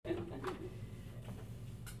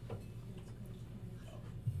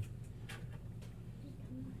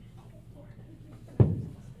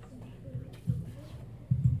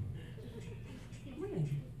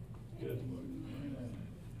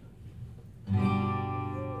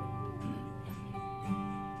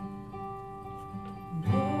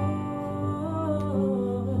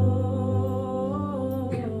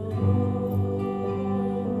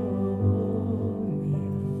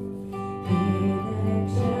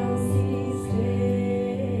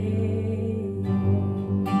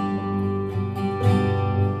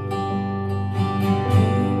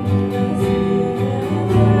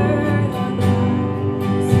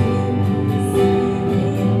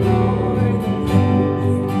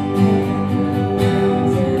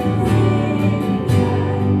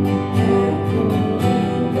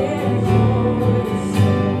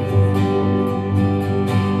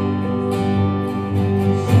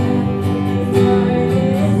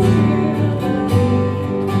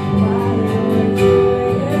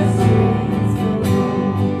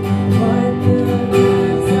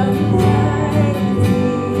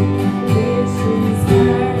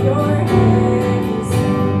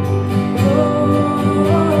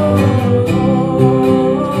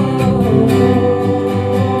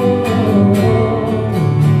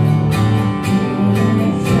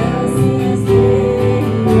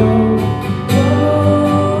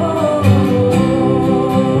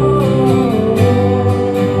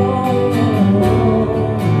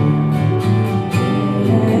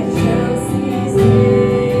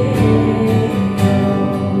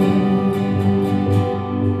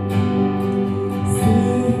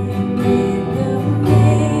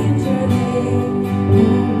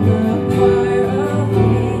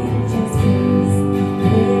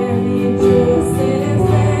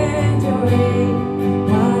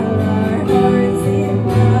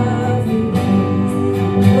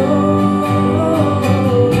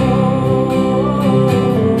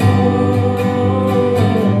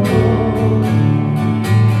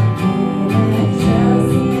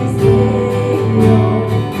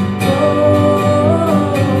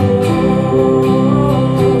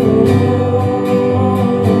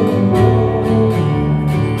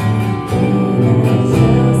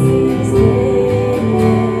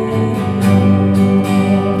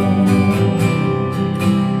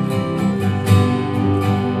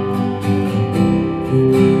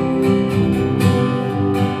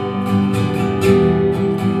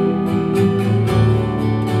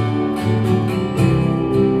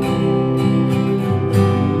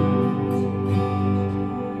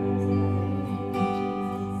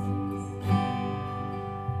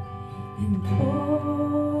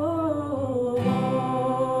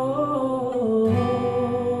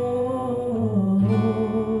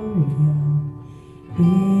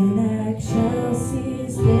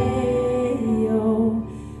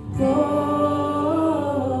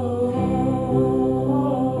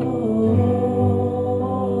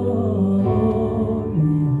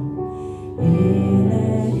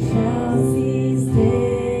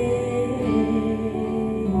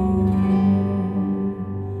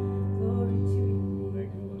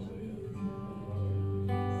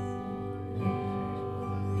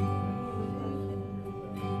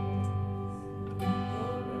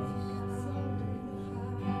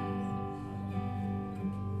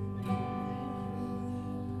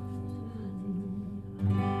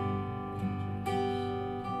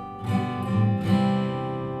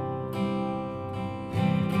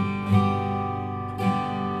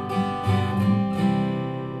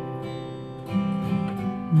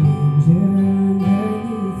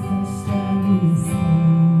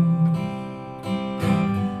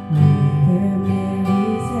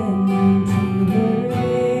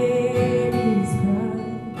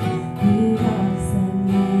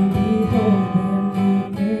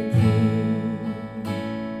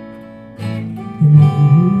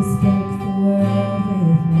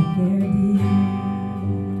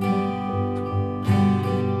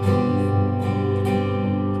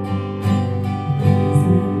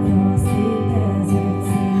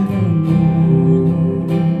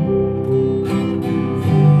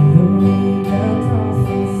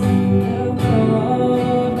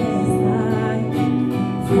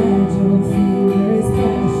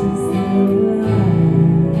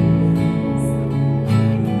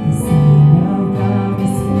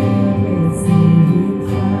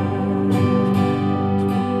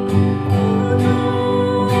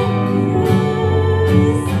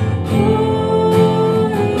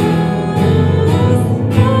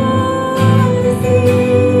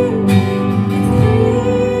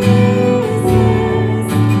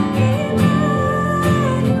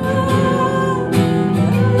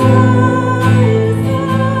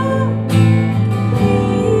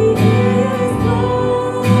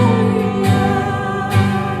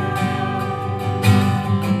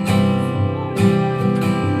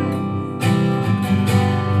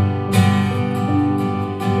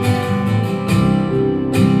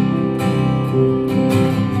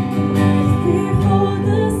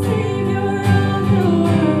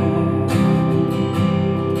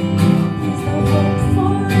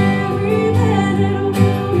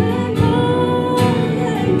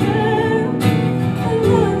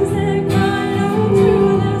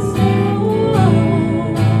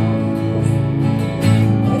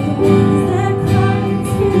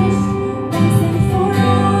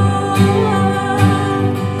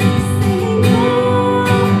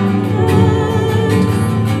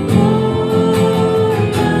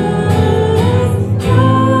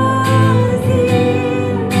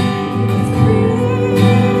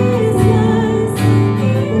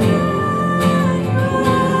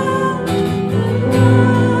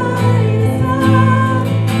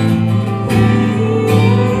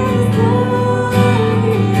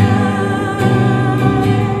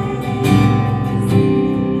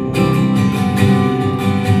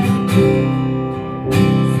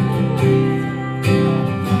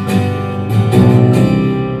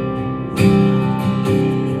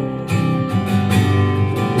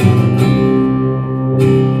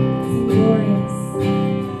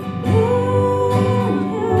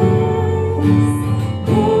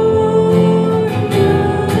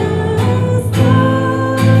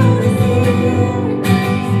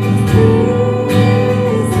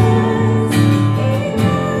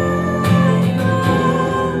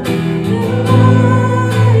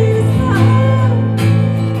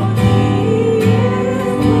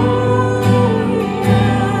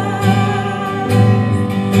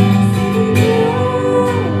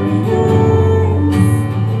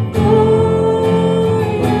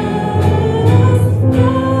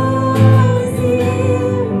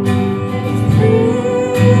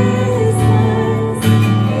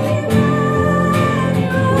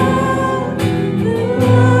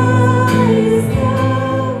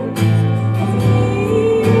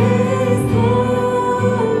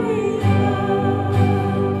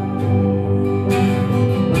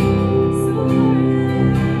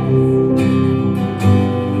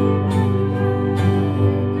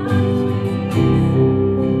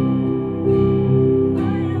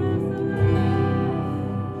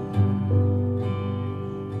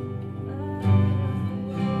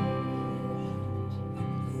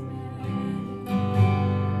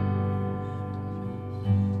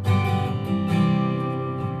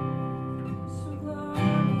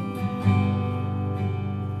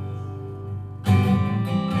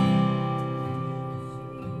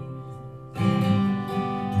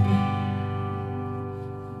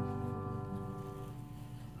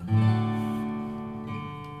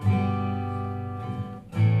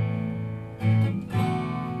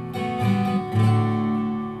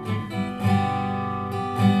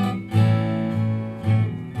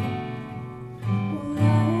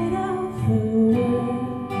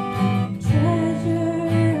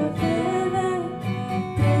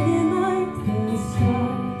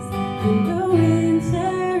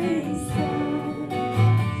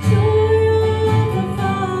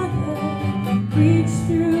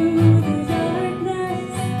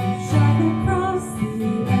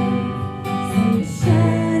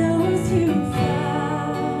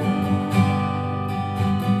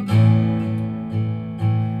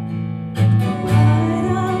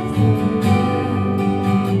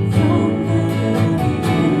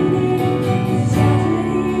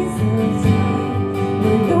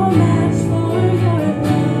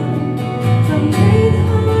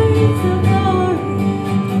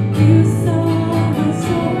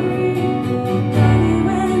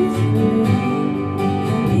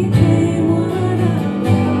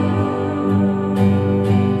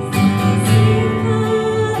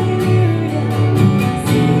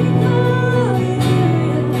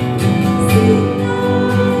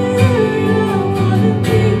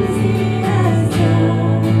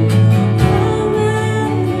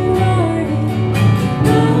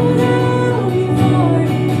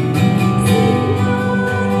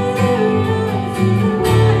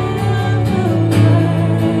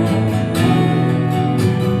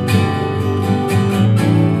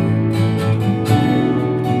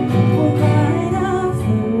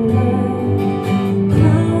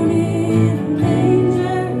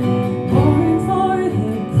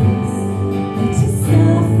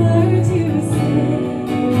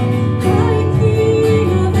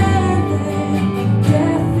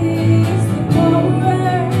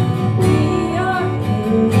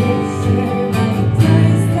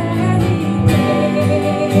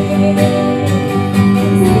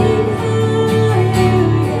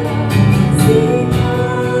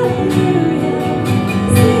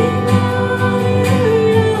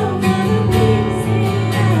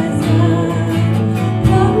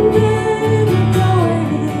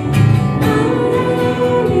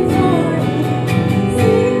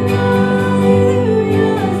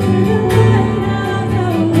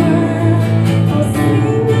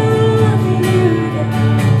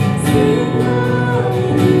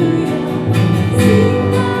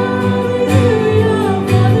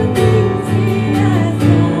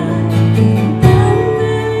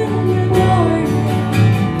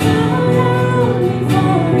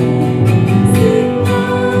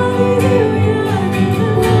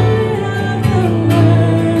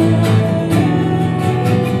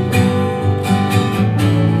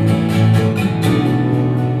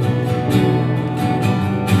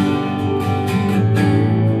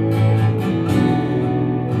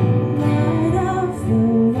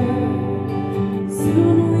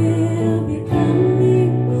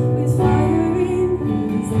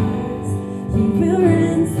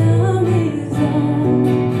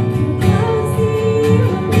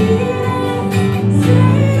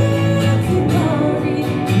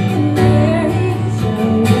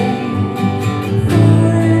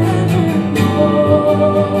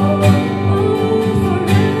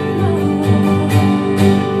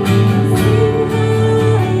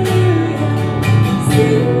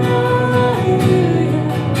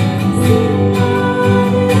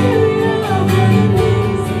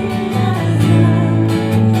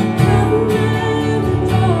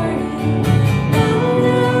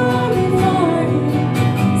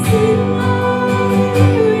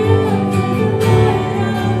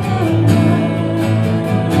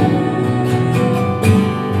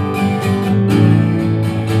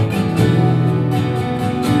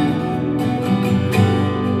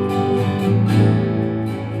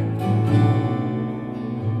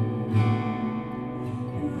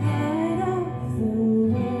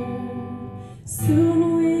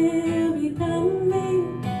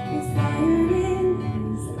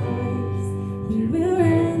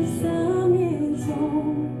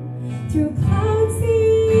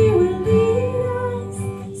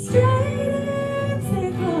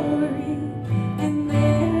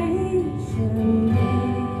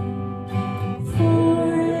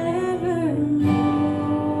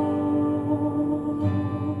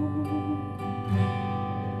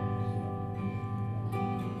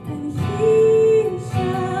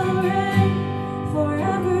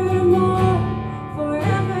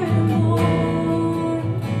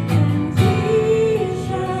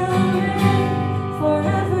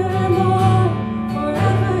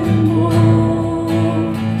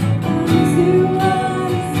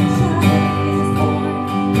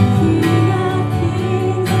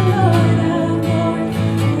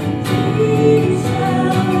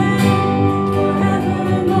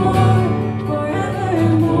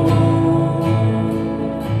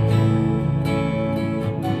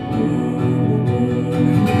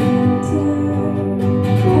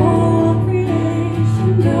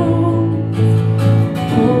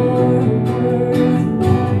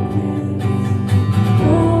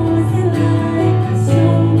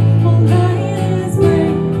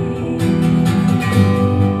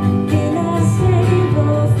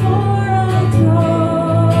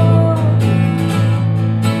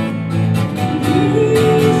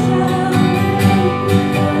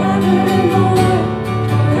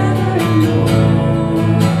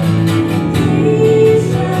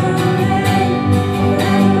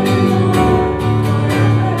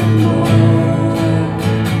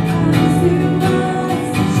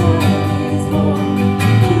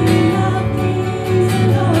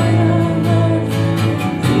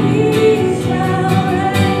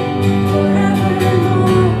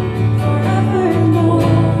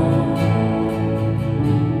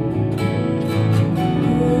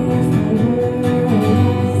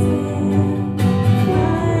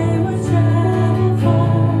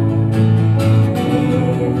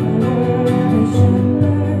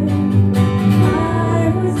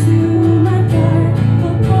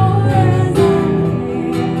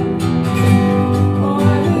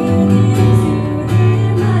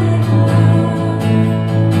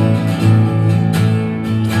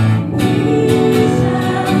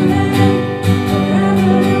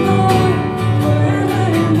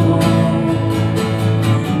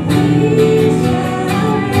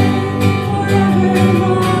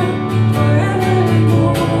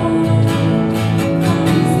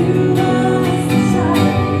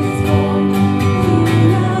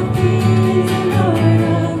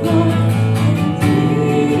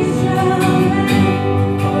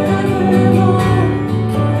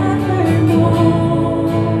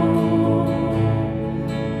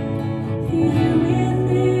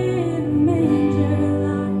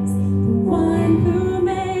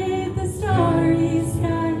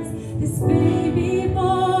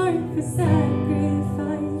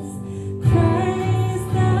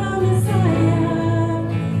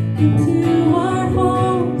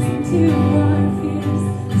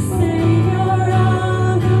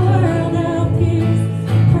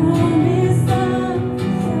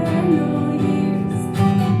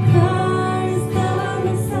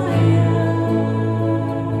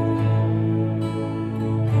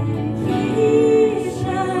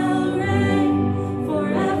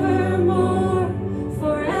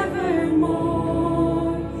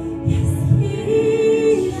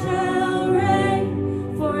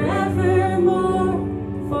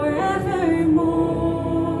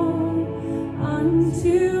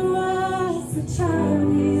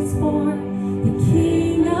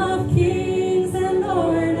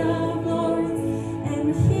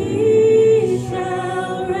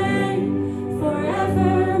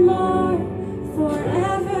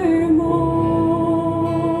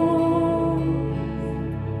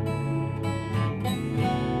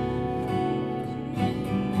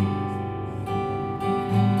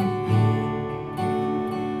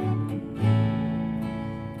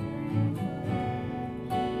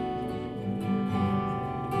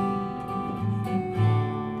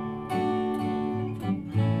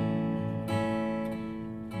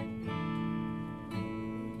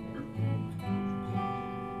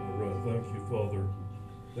you, Father.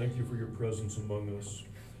 Thank you for your presence among us.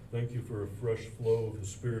 Thank you for a fresh flow of the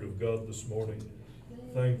Spirit of God this morning.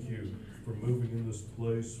 Thank you for moving in this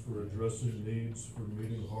place, for addressing needs, for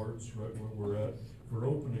meeting hearts right where we're at, for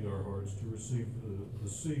opening our hearts to receive the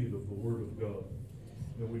seed of the Word of God.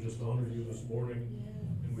 And we just honor you this morning,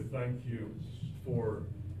 and we thank you for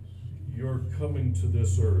your coming to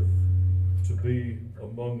this earth to be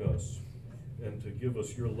among us and to give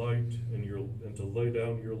us your light and to lay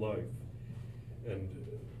down your life, and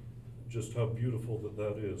just how beautiful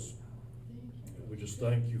that is. And we just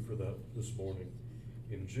thank you for that this morning.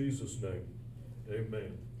 In Jesus' name,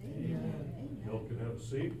 amen. Amen. Y'all can have a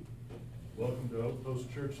seat. Welcome to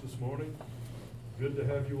Outpost Church this morning. Good to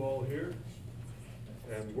have you all here.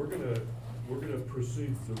 And we're gonna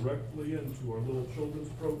proceed directly into our little children's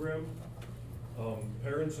program.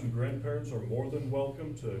 Parents and grandparents are more than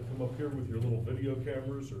welcome to come up here with your little video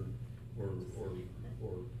cameras or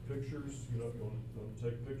pictures. You know, if you want to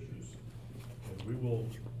take pictures, and we will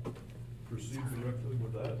proceed directly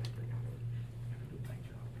with that.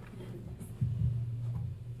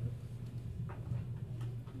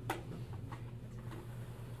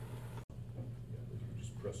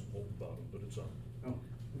 Press and hold the bottom, but it's on. Oh.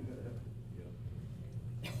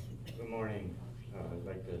 Yeah. Good morning. I'd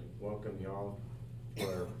like to welcome you all to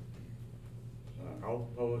our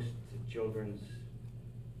Outpost Children's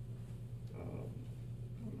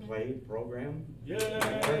play program. Yay!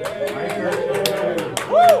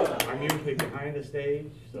 I'm usually behind the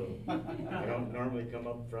stage, so I don't normally come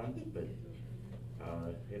up front, but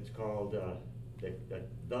it's called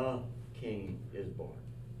The King is Born.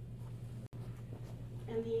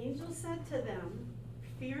 And the angel said to them,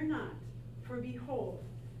 "Fear not, for behold,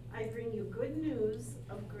 I bring you good news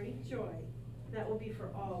of great joy that will be for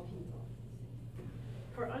all people.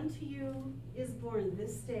 For unto you is born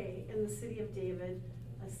this day in the city of David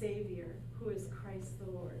a Savior, who is Christ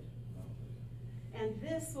the Lord. And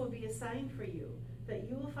this will be a sign for you, that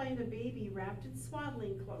you will find a baby wrapped in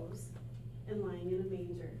swaddling clothes and lying in a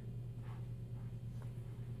manger."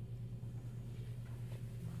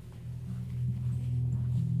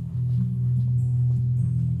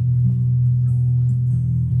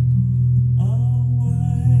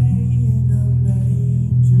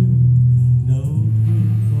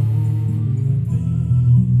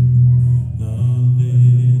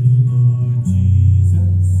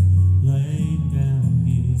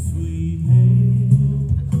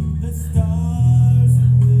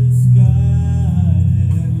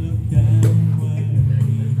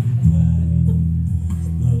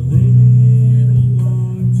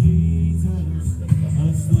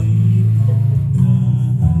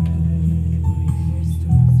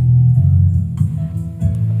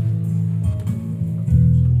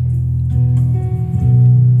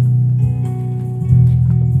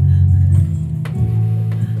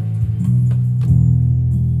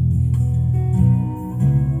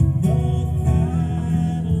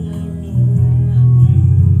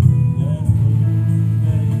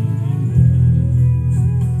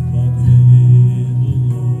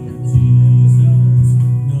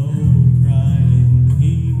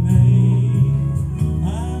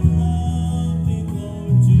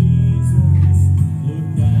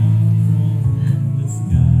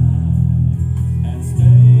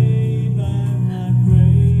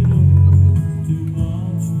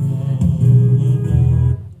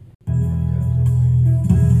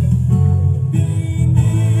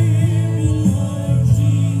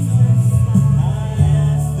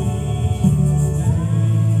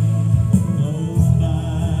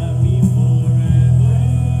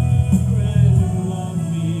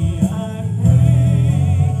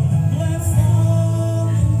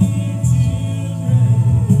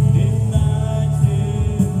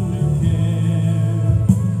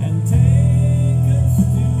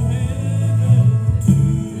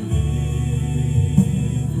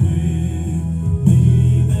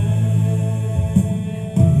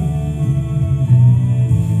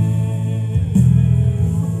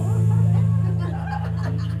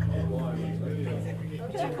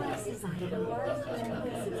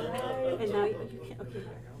 And now you can, okay,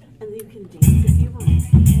 and then you can dance if you want.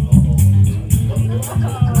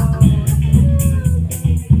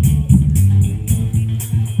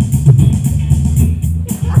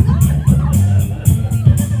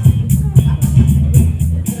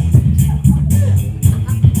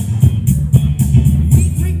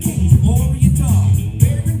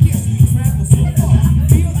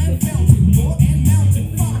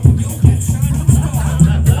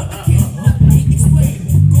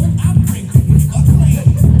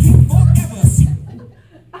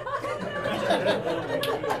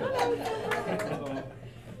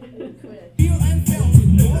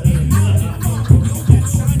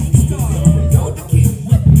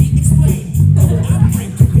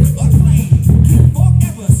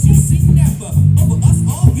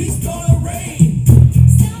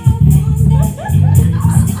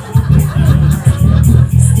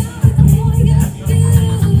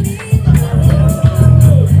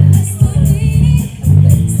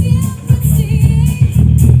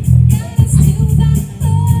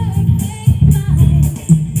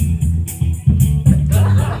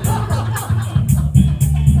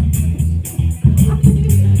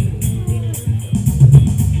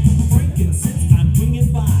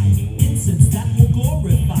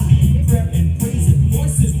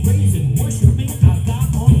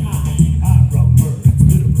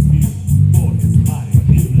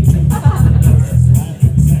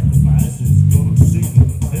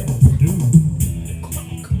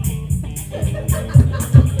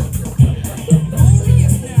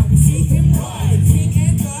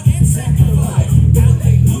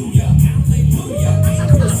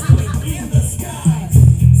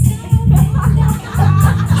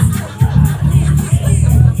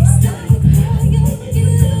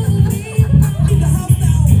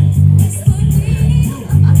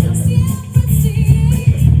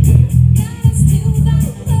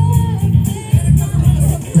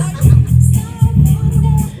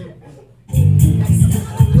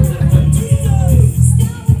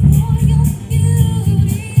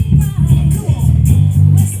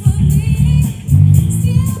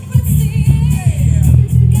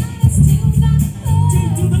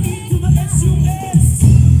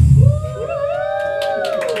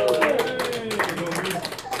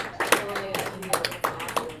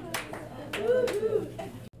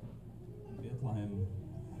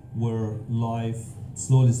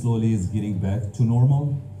 slowly is getting back to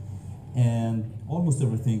normal, and almost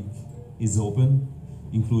everything is open,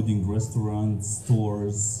 including restaurants,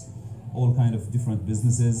 stores, all kind of different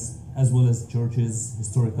businesses, as well as churches,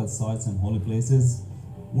 historical sites, and holy places.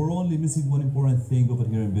 We're only missing one important thing over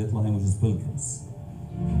here in Bethlehem, which is pilgrims.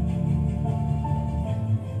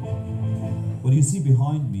 What you see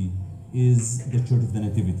behind me is the Church of the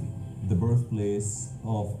Nativity, the birthplace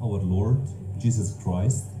of our Lord Jesus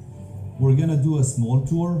Christ. We're gonna do a small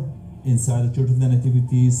tour inside the Church of the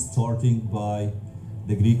Nativity, starting by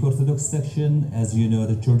the Greek Orthodox section. As you know,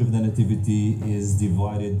 the Church of the Nativity is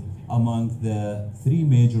divided among the three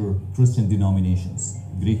major Christian denominations: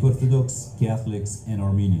 Greek Orthodox, Catholics, and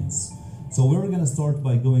Armenians. So we're gonna start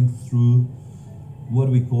by going through what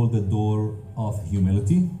we call the door of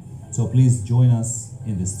humility. So please join us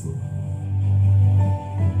in this tour.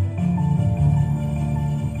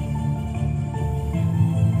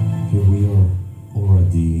 Here we are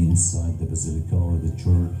already inside the Basilica, or the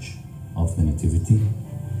Church of the Nativity.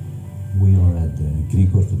 We are at the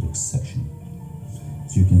Greek Orthodox section.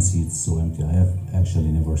 As you can see, it's so empty. I have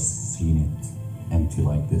actually never seen it empty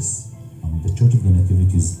like this. The Church of the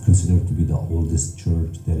Nativity is considered to be the oldest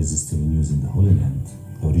church that is still in use in the Holy Land.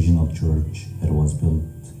 The original church that was built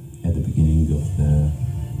at the beginning of the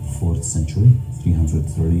 4th century,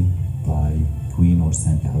 330, by Queen or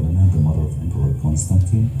Santa Helena, the mother of Emperor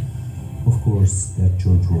Constantine. Of course, that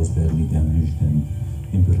church was badly damaged, and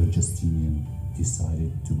Emperor Justinian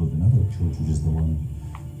decided to build another church, which is the one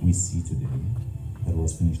we see today, that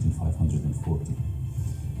was finished in 540.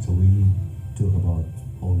 So we talk about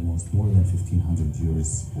almost more than 1500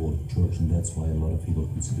 years old church, and that's why a lot of people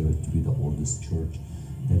consider it to be the oldest church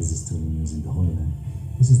that is still in use in the Holy Land.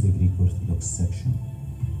 This is the Greek Orthodox section.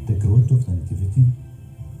 The Grotto of the Nativity,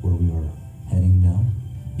 where we are heading now,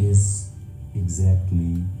 is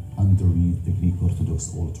exactly underneath the Greek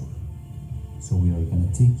Orthodox altar. So we are going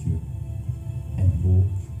to take you and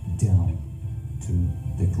walk down to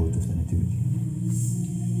the Grotto of the Nativity.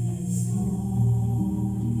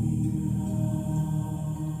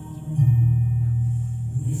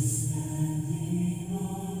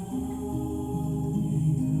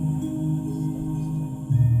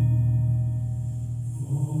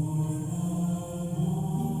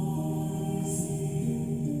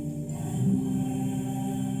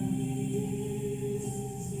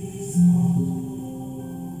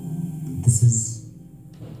 This is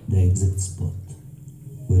the exit spot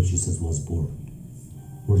where Jesus was born.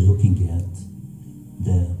 We're looking at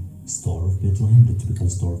the Star of Bethlehem, the typical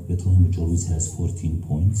Star of Bethlehem, which always has 14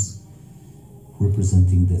 points,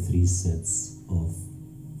 representing the three sets of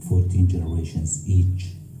 14 generations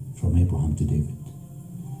each, from Abraham to David,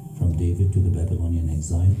 from David to the Babylonian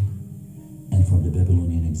exile, and from the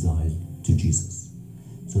Babylonian exile to Jesus.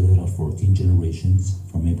 So there are 14 generations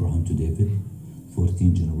from Abraham to David,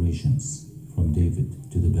 14 generations from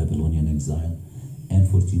David to the Babylonian exile, and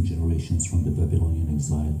 14 generations from the Babylonian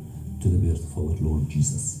exile to the birth of our Lord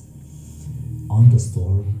Jesus. On the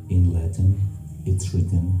star, in Latin, it's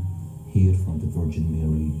written, "Here from the Virgin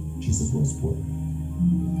Mary, Jesus was born."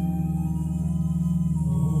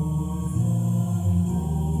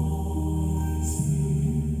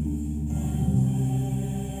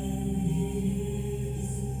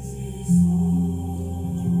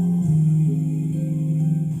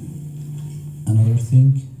 Another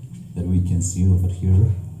thing that we can see over here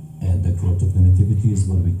at the Grotto of the Nativity is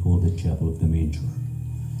what we call the Chapel of the Manger.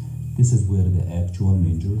 This is where the actual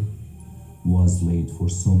manger was laid for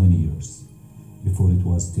so many years before it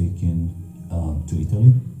was taken to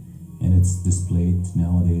Italy, and it's displayed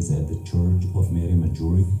nowadays at the Church of Mary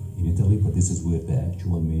Maggiore in Italy, but this is where the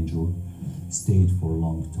actual manger stayed for a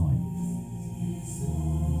long time.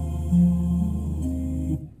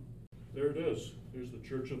 There it is. Here's the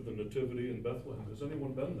Church of the Nativity in Bethlehem. Has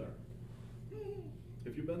anyone been there?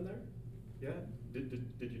 Have you been there? Yeah?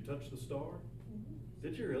 Did you touch the star?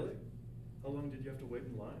 Did you really? How long did you have to wait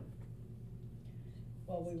in line?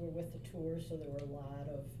 Well, we were with the tour, so there were a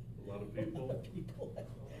lot of people? at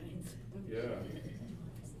lines. Yeah.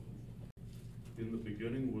 In the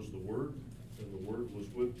beginning was the Word, and the Word was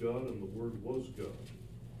with God, and the Word was God.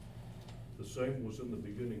 The same was in the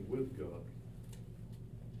beginning with God.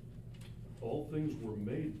 All things were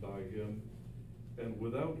made by him, and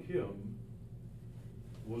without him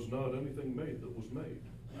was not anything made that was made.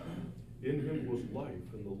 In him was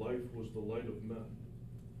life, and the life was the light of men.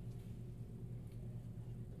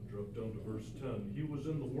 Drop down to verse 10. He was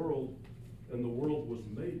in the world, and the world was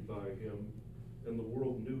made by him, and the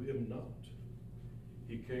world knew him not.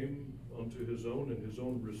 He came unto his own, and his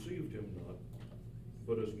own received him not.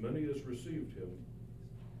 But as many as received him,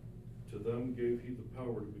 To them gave he the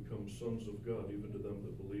power to become sons of God, even to them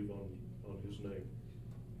that believe on his name.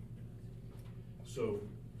 So,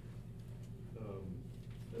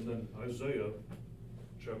 and then Isaiah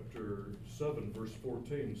chapter 7, verse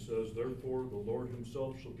 14 says, Therefore the Lord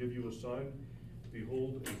himself shall give you a sign.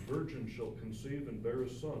 Behold, a virgin shall conceive and bear a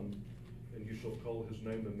son, and you shall call his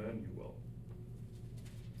name Emmanuel.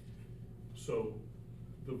 So,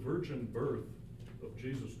 the virgin birth of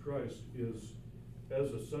Jesus Christ is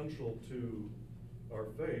as essential to our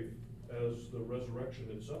faith as the resurrection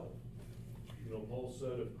itself. You know, Paul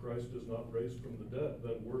said, if Christ is not raised from the dead,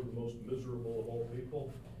 then we're the most miserable of all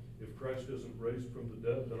people. If Christ isn't raised from the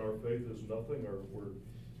dead, then our faith is nothing, or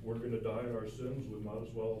we're going to die in our sins. We might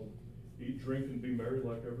as well eat, drink, and be merry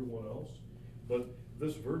like everyone else. But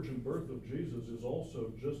this virgin birth of Jesus is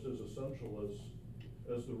also just as essential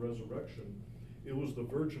as the resurrection. It was the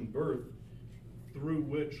virgin birth through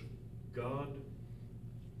which God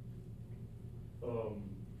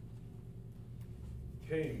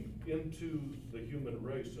came into the human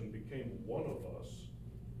race and became one of us.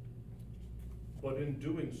 But in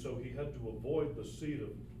doing so, he had to avoid the seed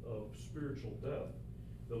of spiritual death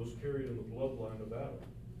that was carried in the bloodline of Adam,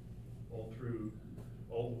 all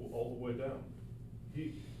the way down.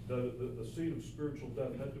 The seed of spiritual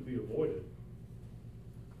death had to be avoided.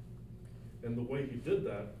 And the way he did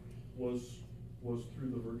that was through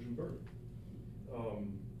the virgin birth.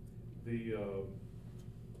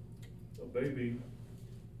 A baby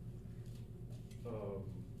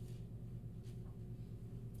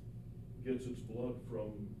gets its blood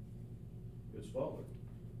from its father.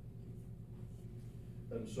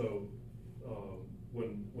 And so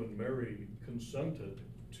when Mary consented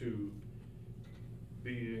to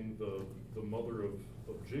being the mother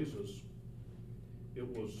of Jesus, it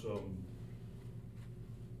was,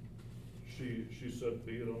 she said,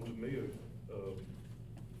 be it unto me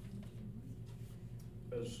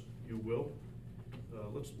as you will.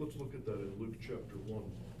 Let's look at that in Luke chapter 1.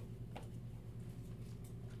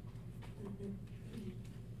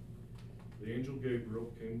 The angel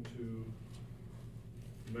Gabriel came to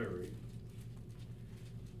Mary.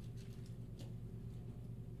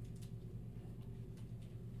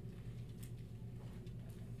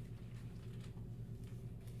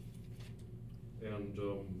 And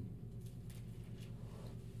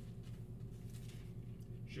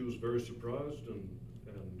she was very surprised, and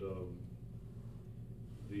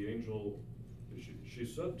the angel, she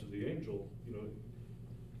said to the angel, you know,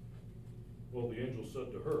 well, the angel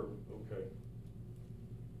said to her, okay,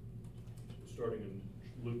 starting in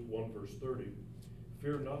Luke 1 verse 30,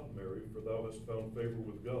 Fear not, Mary, for thou hast found favor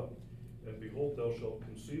with God, and behold, thou shalt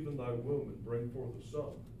conceive in thy womb and bring forth a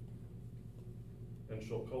son, and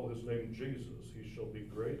shall call his name Jesus. He shall be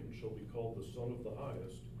great and shall be called the Son of the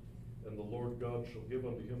Highest, and the Lord God shall give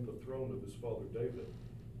unto him the throne of his father David,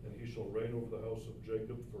 and he shall reign over the house of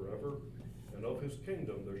Jacob forever, and of his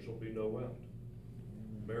kingdom there shall be no end.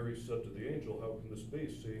 Mary said to the angel, How can this be,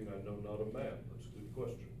 seeing I know not a man? That's a good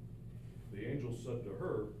question. The angel said to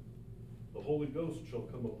her, The Holy Ghost shall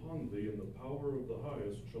come upon thee, and the power of the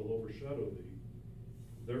highest shall overshadow thee.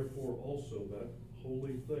 Therefore also that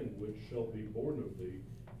holy thing which shall be born of thee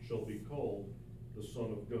shall be called the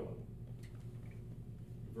Son of God.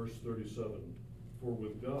 Verse 37, For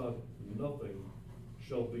with God nothing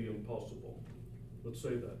shall be impossible. Let's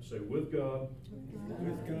say that. Say, with God,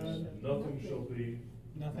 nothing shall be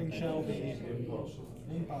impossible.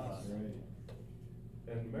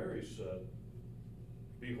 And Mary said,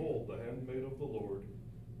 Behold, the handmaid of the Lord,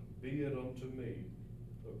 be it unto me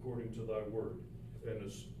according to thy word.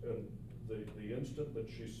 And the instant that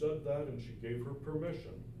she said that and she gave her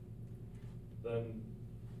permission, then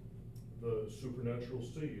the supernatural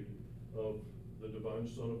seed of the divine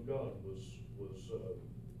Son of God was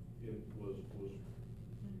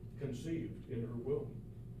conceived in her womb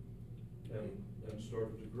and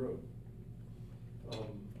started to grow.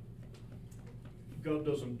 God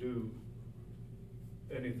doesn't do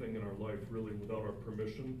anything in our life really without our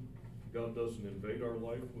permission. God doesn't invade our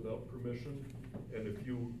life without permission. And if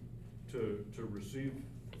you to receive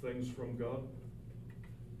things from God,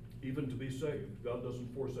 even to be saved, God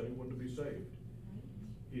doesn't force anyone to be saved.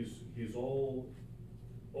 He's all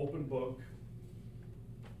open book.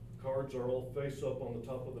 Cards are all face up on the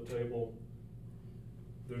top of the table.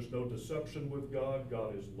 There's no deception with God.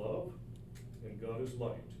 God is love and God is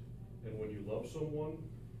light. And when you love someone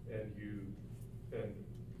and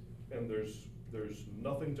there's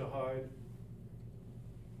nothing to hide,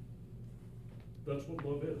 that's what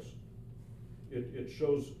love is. It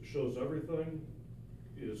shows everything,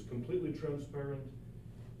 is completely transparent,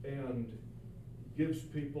 and gives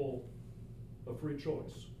people a free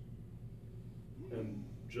choice. And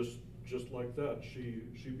just like that,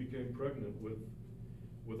 she became pregnant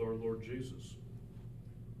with our Lord Jesus.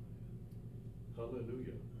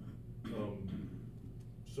 Hallelujah.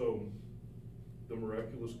 So the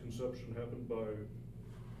miraculous conception happened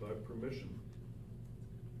by permission.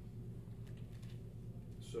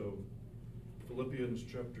 So Philippians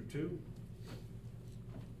chapter 2.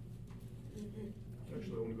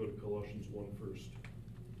 Actually, I want to go to Colossians 1 first.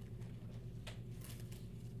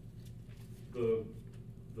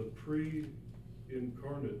 The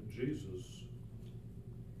pre-incarnate Jesus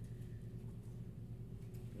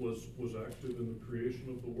was active in the creation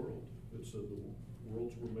of the world. It said the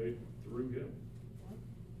worlds were made through him.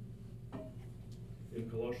 In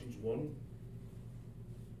Colossians 1,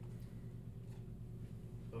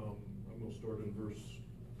 I'm going to start in verse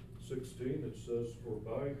 16. It says, "For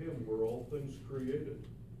by him were all things created,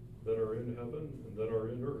 that are in heaven and that are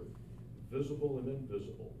in earth, visible and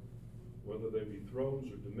invisible, whether they be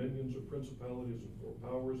thrones or dominions or principalities or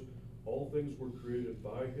powers, all things were created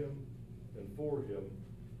by him and for him,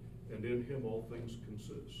 and in him all things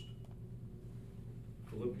consist."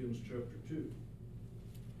 Philippians chapter 2,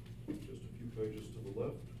 just a few pages to the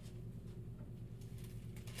left.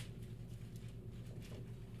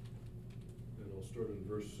 And I'll start in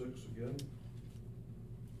verse 6 again.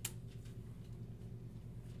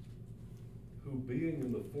 "Who being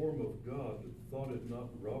in the form of God thought it not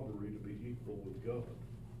robbery to be equal with God,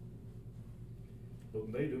 but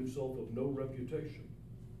made himself of no reputation."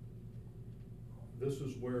 This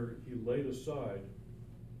is where he laid aside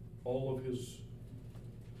all of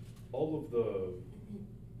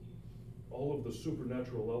the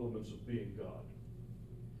supernatural elements of being God.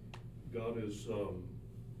 God is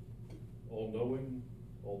all-knowing,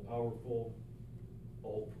 all-powerful,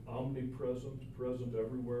 all omnipresent, present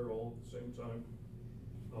everywhere, all at the same time.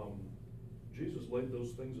 Jesus laid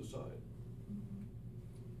those things aside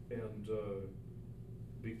and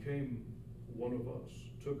became one of us,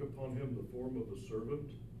 took upon him the form of a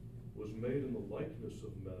servant, was made in the likeness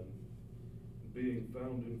of men, being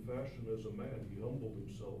found in fashion as a man, he humbled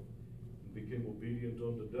himself and became obedient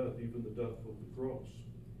unto death, even the death of the cross.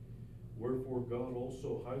 Wherefore God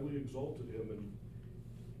also highly exalted him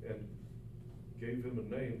and gave him a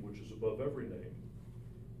name which is above every name,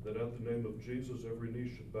 that at the name of Jesus every knee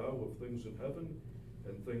should bow, of things in heaven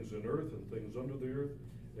and things in earth and things under the earth,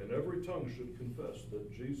 and every tongue should confess that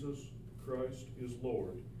Jesus Christ is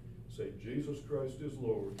Lord. Say, Jesus Christ is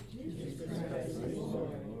Lord. Jesus Christ is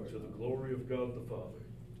Lord. To the glory of God the Father.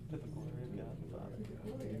 To the glory of God the Father.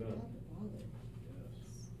 Amen.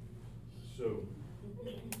 So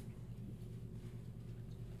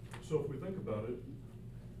if we think about it,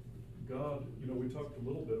 God, we talked a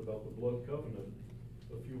little bit about the blood covenant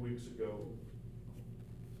a few weeks ago.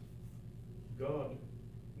 God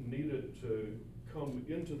needed to come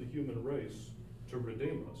into the human race to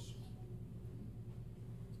redeem us.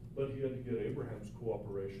 But he had to get Abraham's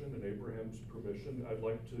cooperation and Abraham's permission. I'd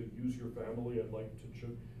like to use your family. I'd like to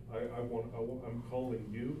I'm calling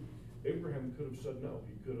you. Abraham could have said no.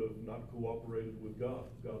 He could have not cooperated with God.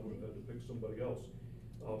 God would have had to pick somebody else.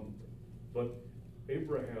 But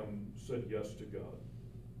Abraham said yes to God.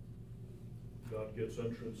 God gets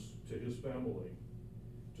entrance to his family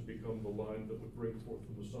to become the line that would bring forth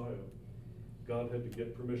the Messiah. God had to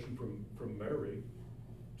get permission from Mary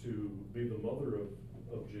to be the mother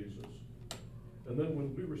of Jesus. And then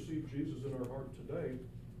when we receive Jesus in our heart today,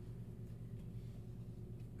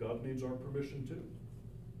 God needs our permission too.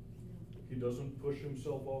 He doesn't push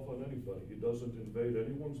himself off on anybody. He doesn't invade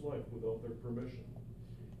anyone's life without their permission.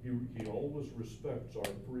 He always respects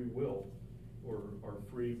our free will or our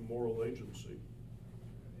free moral agency.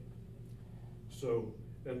 So,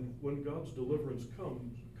 and when God's deliverance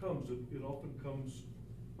comes, it often comes,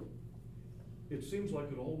 it seems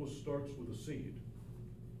like it always starts with a seed.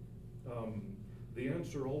 The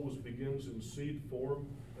answer always begins in seed form,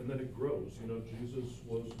 and then it grows. Jesus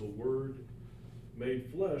was the Word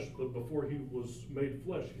made flesh, but before he was made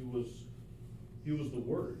flesh, he was the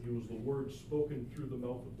Word. He was the Word spoken through the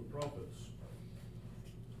mouth of the prophets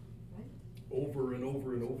over and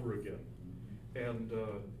over and over again. And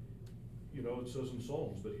it says in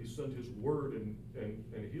Psalms that he sent his word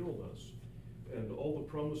and healed us. And all the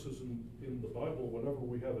promises in the Bible, whenever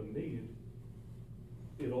we have a need,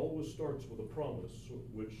 it always starts with a promise,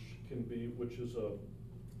 which is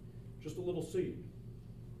just a little seed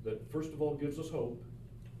that first of all gives us hope,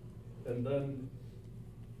 and then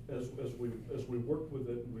as we work with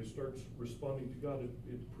it and we start responding to God,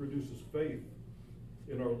 it produces faith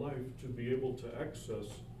in our life to be able to access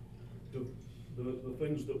the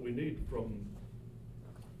things that we need from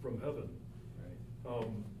heaven. Right.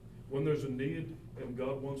 When there's a need, and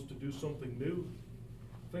God wants to do something new,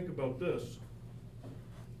 think about this.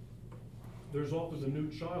 There's often a new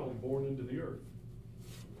child born into the earth.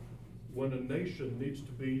 When a nation needs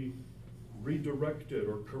to be redirected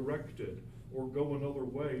or corrected or go another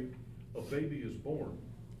way, a baby is born.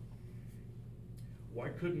 Why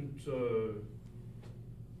couldn't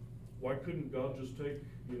God just take,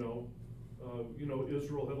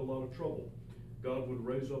 Israel had a lot of trouble. God would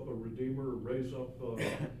raise up a redeemer, raise up a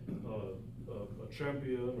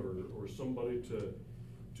champion or somebody to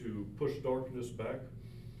push darkness back.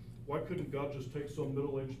 Why couldn't God just take some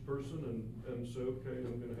middle-aged person and say, okay,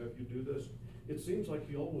 I'm gonna have you do this? It seems like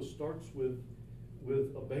he always starts with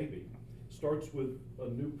a baby, starts with a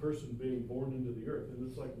new person being born into the earth. And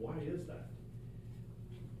it's like, why is that?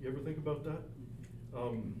 You ever think about that?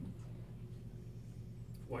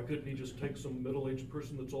 Why couldn't he just take some middle-aged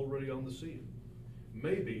person that's already on the scene?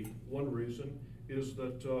 Maybe one reason is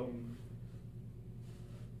that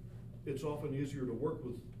it's often easier to work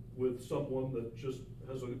with someone that just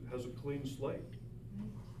has a clean slate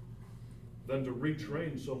than to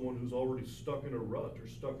retrain someone who's already stuck in a rut or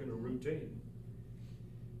stuck in a routine.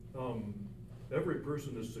 Every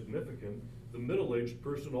person is significant. The middle-aged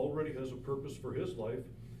person already has a purpose for his life,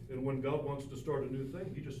 and when God wants to start a new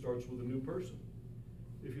thing, he just starts with a new person.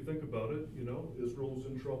 If you think about it, Israel's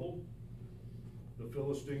in trouble. The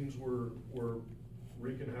Philistines were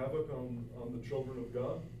wreaking havoc on the children of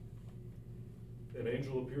God. An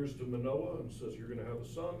angel appears to Manoah and says, you're gonna have a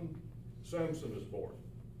son. Samson is born.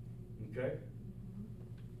 Okay?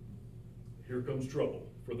 Here comes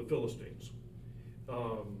trouble for the Philistines.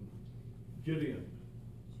 Gideon,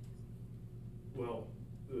 well,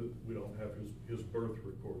 we don't have his birth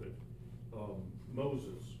recorded.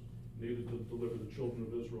 Moses needed to deliver the children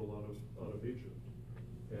of Israel out of Egypt.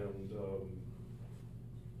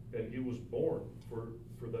 And he was born for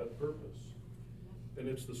that purpose. And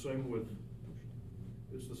it's the same with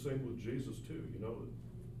Jesus too,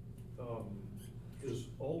 There's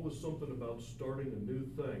always something about starting a new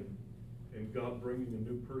thing and God bringing a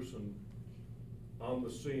new person on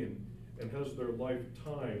the scene and has their life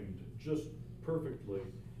timed just perfectly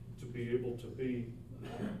to be able to be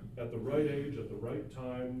at the right age, at the right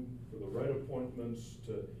time, for the right appointments,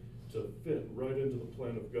 to fit right into the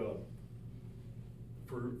plan of God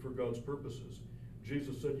for God's purposes.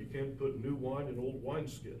 Jesus said you can't put new wine in old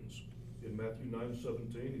wineskins. In Matthew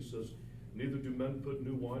 9:17, he says, neither do men put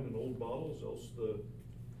new wine in old bottles, else the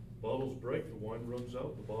bottles break, the wine runs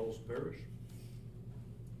out, the bottles perish.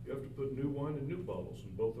 You have to put new wine in new bottles,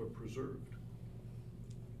 and both are preserved.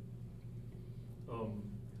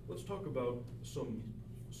 Let's talk about some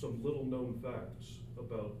little known facts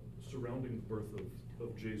about surrounding the birth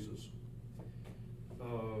of Jesus.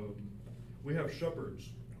 We have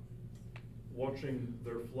shepherds watching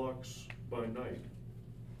their flocks by night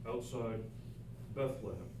outside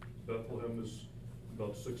Bethlehem. Bethlehem is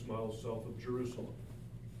about 6 miles south of Jerusalem.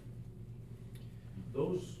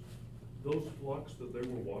 Those flocks that they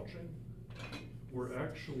were watching were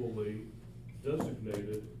actually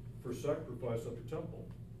designated for sacrifice at the temple.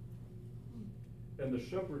 And the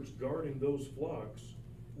shepherds guarding those flocks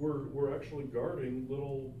were actually guarding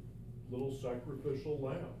little sacrificial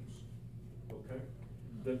lambs, okay?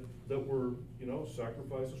 That were,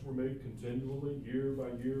 sacrifices were made continually, year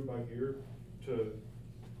by year by year, to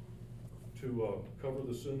cover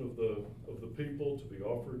the sin of the people, to be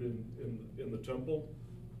offered in the temple.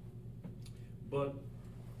 But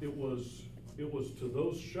it was to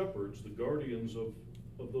those shepherds, the guardians of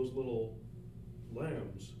those little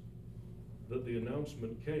lambs, that the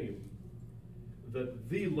announcement came that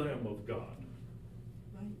the Lamb of God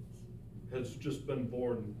has just been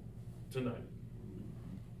born tonight.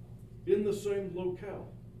 In the same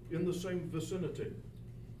locale, in the same vicinity,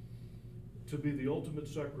 to be the ultimate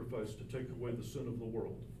sacrifice to take away the sin of the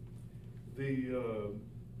world. The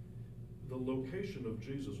location of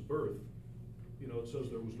Jesus' birth, it says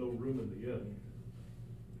there was no room in the inn.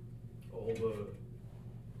 All the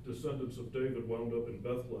descendants of David wound up in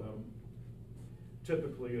Bethlehem.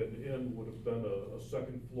 Typically, an inn would have been a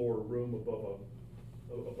second floor room above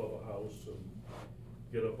a house and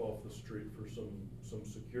get up off the street for some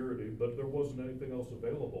security, but there wasn't anything else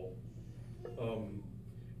available.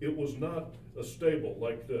 It was not a stable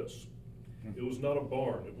like this. It was not a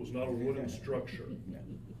barn. It was not a wooden structure.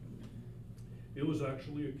 It was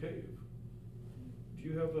actually a cave. Do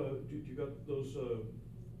you got those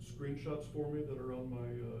screenshots for me that are on my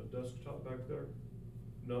desktop back there?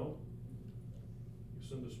 No? You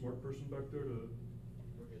send a smart person back there to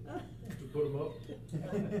to put them up?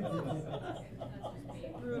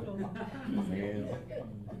 Brutal. Yeah,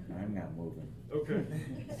 I'm not moving. Okay.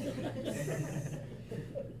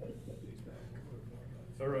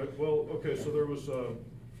 All right, well, okay, so there was,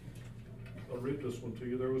 I'll read this one to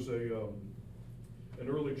you. There was an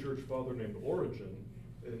early church father named Origen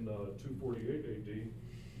in 248 AD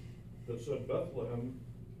that said Bethlehem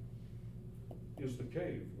is the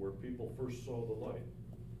cave where people first saw the light.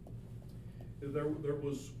 There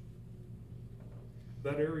was,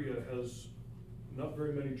 that area has not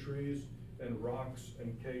very many trees and rocks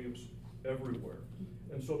and caves everywhere.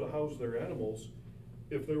 And so to house their animals,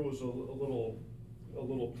 if there was a little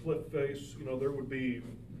cliff face, you know, there would be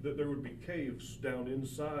caves down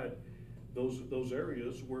inside those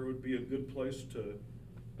areas where it would be a good place to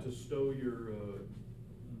stow your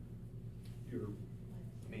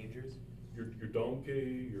Mangers? your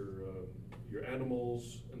donkey, your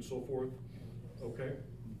animals, and so forth. Okay,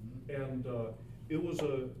 and it was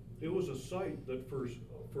a site that for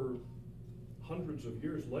hundreds of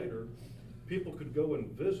years later, people could go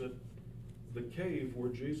and visit the cave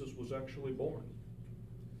where Jesus was actually born.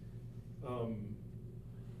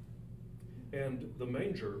 And the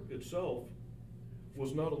manger itself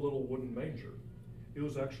was not a little wooden manger. It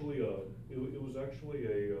was actually a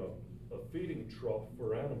feeding trough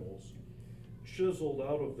for animals, chiseled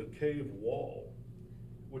out of the cave wall,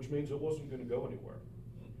 which means it wasn't going to go anywhere.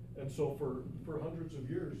 And so for hundreds of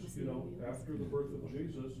years, you know, after the birth of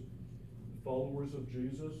Jesus, followers of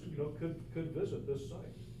Jesus, you know, could visit this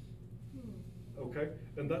site. Okay,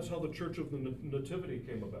 and that's how the Church of the Nativity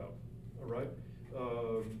came about. All right,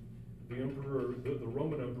 the emperor, the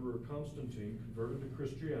Roman Emperor Constantine converted to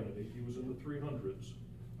Christianity. He was in the 300s.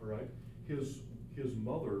 All right, his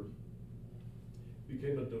mother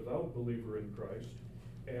became a devout believer in Christ,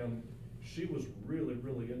 and she was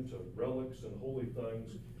really into relics and holy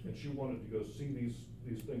things, and she wanted to go see these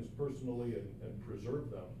things personally and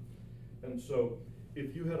preserve them. And so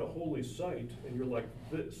if you had a holy site and you're like,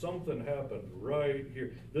 something happened right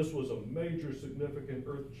here, this was a major significant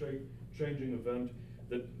earth-changing event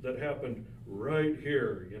that happened right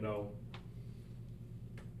here, you know.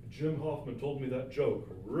 Jim Hoffman told me that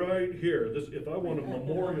joke, right here. If I want to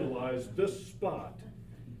memorialize this spot,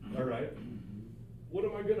 all right, what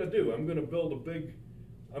am I going to do? I'm going to build a big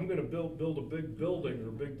building or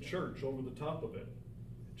a big church over the top of it,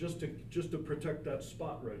 just to protect that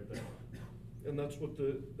spot right there. And that's what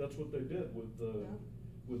they did with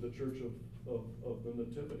the Church of the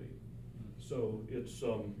Nativity. So it's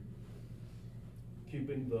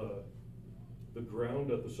keeping the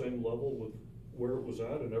ground at the same level with where it was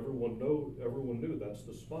at, and everyone knew that's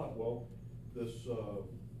the spot. Well, this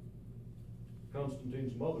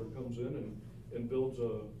Constantine's mother comes in and builds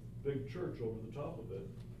a big church over the top of it,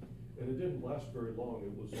 and it didn't last very long.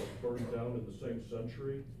 It was like burned down in the same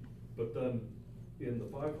century, but then in the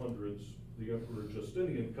 500s, the Emperor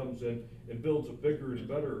Justinian comes in and builds a bigger and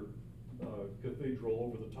better cathedral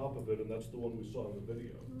over the top of it, and that's the one we saw in the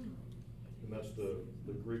video. And that's the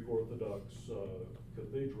Greek Orthodox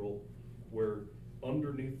cathedral, where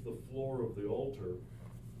underneath the floor of the altar,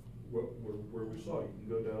 where we saw, you can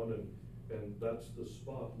go down and that's the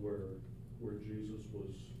spot where Jesus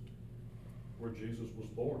was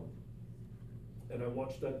born. And I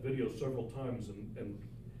watched that video several times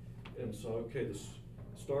and saw, okay, this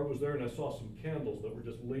star was there, and I saw some candles that were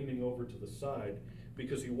just leaning over to the side,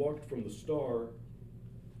 because he walked from the star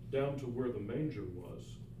down to where the manger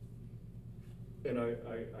was. And I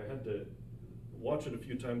had to watch it a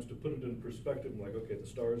few times to put it in perspective. I'm like, okay, the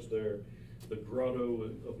star's there, the grotto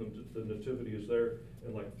of the Nativity is there,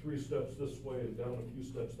 and like 3 steps this way and down a few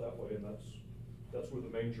steps that way, and that's where the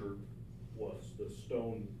manger was, the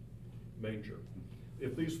stone manger.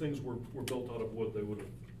 If these things were built out of wood, they would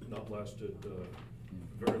have not lasted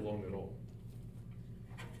very long at all.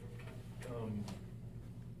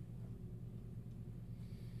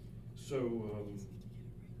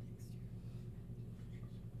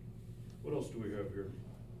 What else do we have here?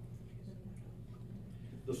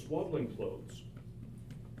 The swaddling clothes.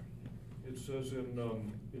 It says in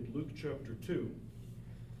Luke chapter 2,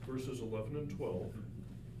 verses 11 and 12,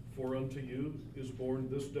 "For unto you is born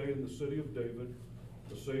this day in the city of David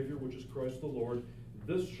a Savior, which is Christ the Lord.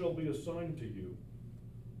 This shall be a sign to you."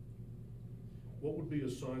 What would be a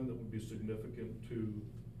sign that would be significant to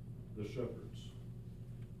the shepherds?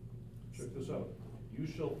 Check this out. "You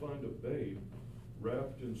shall find a babe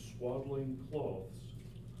wrapped in swaddling cloths,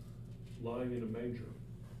 lying in a manger."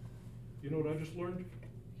 You know what I just learned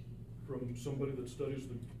from somebody that studies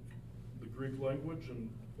the Greek language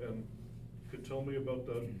and could tell me about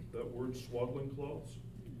that word swaddling cloths?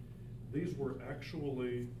 these were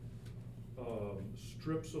actually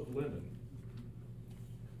strips of linen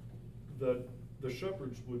that the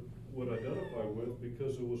shepherds would identify with,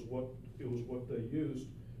 because it was what they used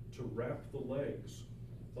to wrap the legs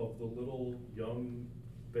of the little young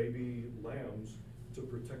baby lambs to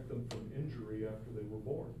protect them from injury after they were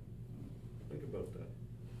born. Think about that.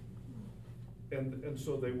 And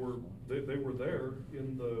so they were there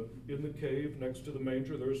in the cave next to the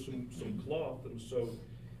manger. There's some cloth, and so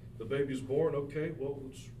the baby's born. Okay, well,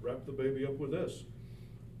 let's wrap the baby up with this,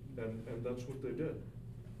 and that's what they did.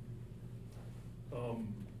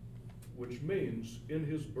 Which means in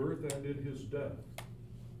his birth and in his death,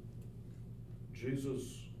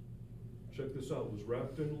 Jesus, check this out, was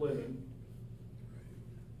wrapped in linen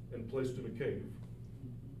and placed in a cave.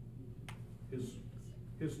 His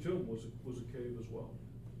tomb was a cave as well.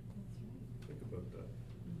 Think about that.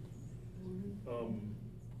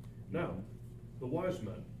 Now, the wise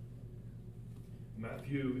men.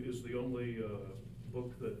 Matthew is the only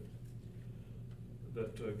book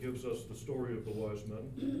that gives us the story of the wise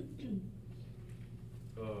men.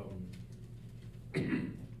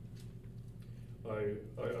 I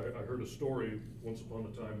heard a story once upon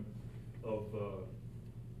a time of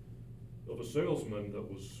a salesman that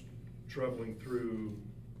was traveling through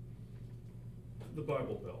the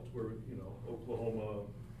Bible Belt, where, Oklahoma,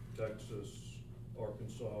 Texas,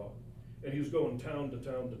 Arkansas, and he was going town to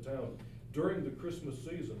town to town. During the Christmas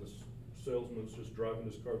season, this salesman's just driving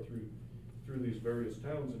his car through these various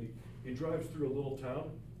towns, and he drives through a little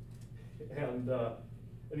town, and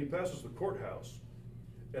he passes the courthouse,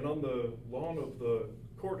 and on the lawn of the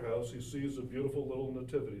courthouse, he sees a beautiful little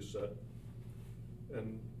nativity set,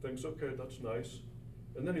 and thinks, okay, that's nice.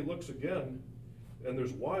 And then he looks again, and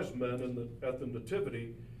there's wise men at the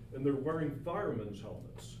nativity, and they're wearing firemen's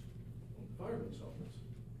helmets. Firemen's helmets.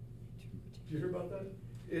 Did you hear about that?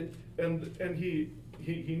 And he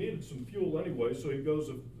needed some fuel anyway, so he goes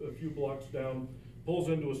a few blocks down, pulls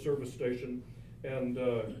into a service station, and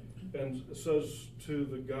says to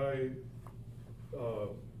the guy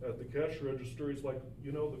at the cash register, he's like,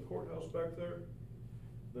 the courthouse back there,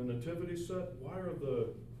 the nativity set, why are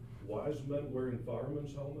the wise men wearing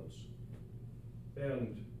firemen's helmets?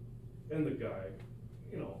 And the guy,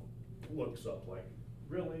 looks up like,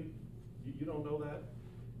 really? You don't know that?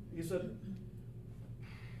 He said,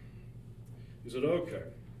 okay.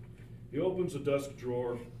 He opens a desk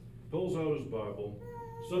drawer, pulls out his Bible,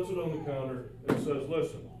 sets it on the counter, and says,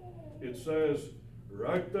 listen, it says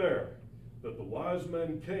right there that the wise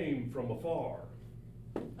men came from afar.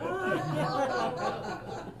 That's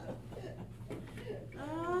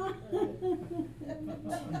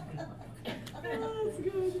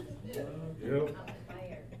good. Yep.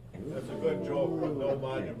 That's a good joke, but no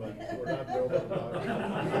monument. We're not building a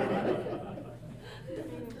monument.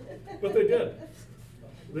 But they did.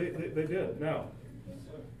 They did. Now,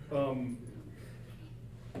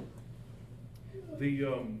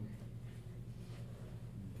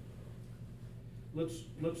 let's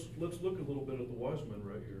look a little bit at the wise men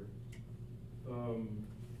right here.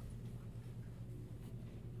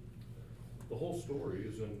 The whole story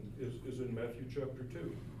is in Matthew chapter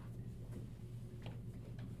 2.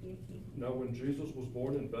 Now, when Jesus was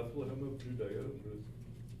born in Bethlehem of Judea, in the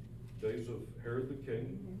days of Herod the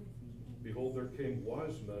king, behold, there came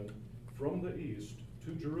wise men from the east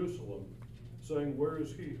to Jerusalem, saying, where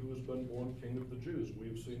is he who has been born King of the Jews? We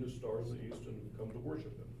have seen his star in the east and have come to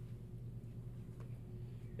worship him.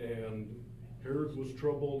 And Herod was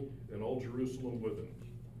troubled, and all Jerusalem with him.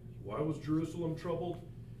 Why was Jerusalem troubled?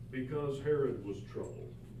 Because Herod was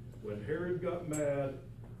troubled. When Herod got mad,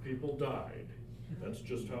 people died. That's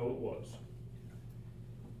just how it was.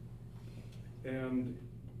 And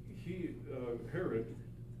Herod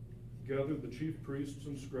gathered the chief priests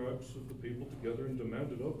and scribes of the people together and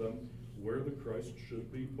demanded of them where the Christ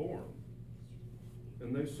should be born.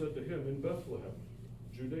 And they said to him, in Bethlehem,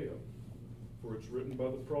 Judea, for it's written by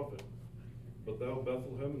the prophet, but thou,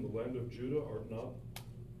 Bethlehem, in the land of Judah,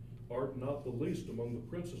 art not the least among the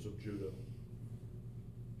princes of Judah.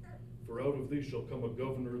 For out of thee shall come a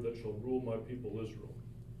governor that shall rule my people Israel.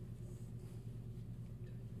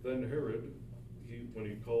 Then Herod, when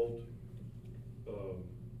he called,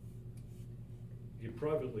 he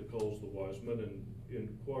privately calls the wise men and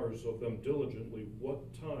inquires of them diligently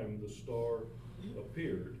what time the star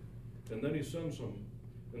appeared. And then he sends them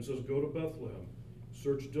and says, go to Bethlehem,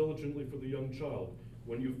 search diligently for the young child.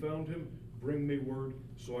 When you found him, bring me word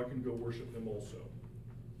so I can go worship him also.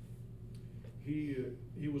 He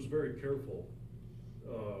was very careful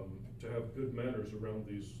to have good manners around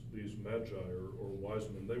these magi or wise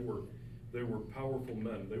men. They were powerful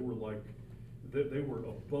men. They were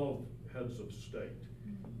above heads of state.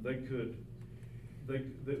 They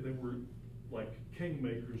were like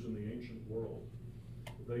kingmakers in the ancient world.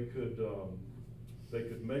 They could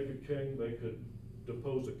make a king, they could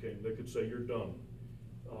depose a king, they could say, you're done.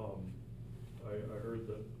 I heard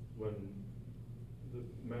that when the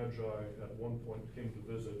Magi at one point came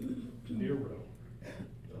to visit Nero,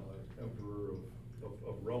 emperor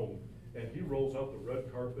of Rome, and he rolls out the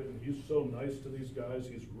red carpet, and he's so nice to these guys.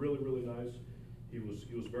 He's really, really nice. He was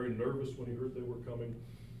very nervous when he heard they were coming.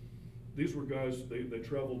 These were guys, they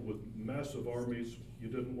traveled with massive armies. You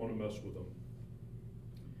didn't want to mess with them.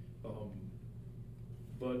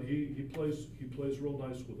 But he plays real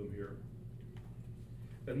nice with them here.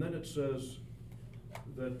 And then it says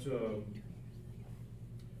that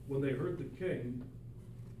when they heard the king,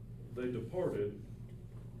 they departed,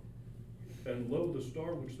 and lo, the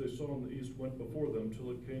star which they saw in the east went before them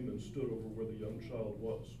till it came and stood over where the young child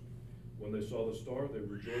was. When they saw the star, they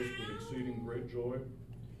rejoiced with exceeding great joy.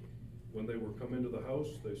 When they were come into the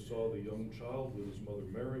house, they saw the young child with his mother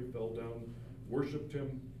Mary, fell down, worshipped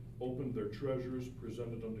him, opened their treasures,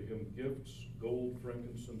 presented unto him gifts, gold,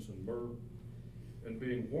 frankincense, and myrrh. And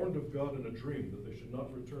being warned of God in a dream that they should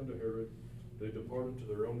not return to Herod, they departed to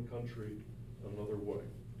their own country another way.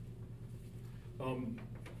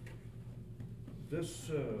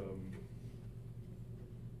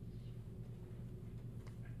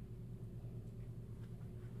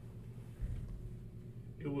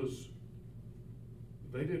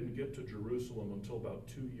 They didn't get to Jerusalem until about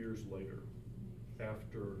 2 years later,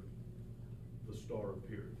 after the star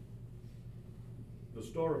appeared. The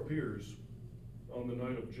star appears on the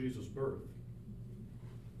night of Jesus' birth.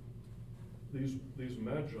 These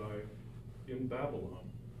magi in Babylon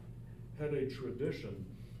had a tradition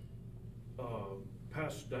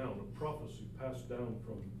passed down, a prophecy passed down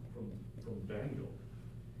from Daniel.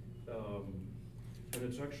 And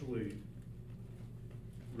it's actually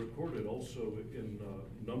recorded also in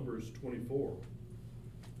Numbers 24.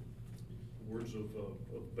 Words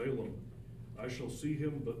of Balaam, I shall see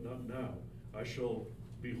him, but not now. I shall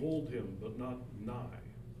behold him, but not nigh.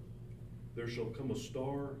 There shall come a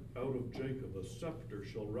star out of Jacob, a scepter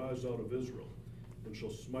shall rise out of Israel, and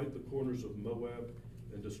shall smite the corners of Moab,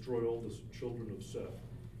 and destroy all the children of Seth.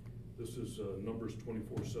 This is Numbers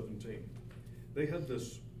 24:17. They had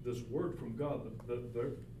this word from God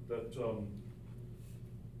that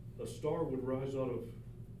a star would rise out of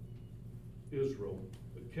Israel,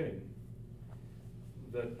 the king,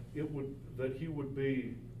 that he would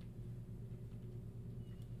be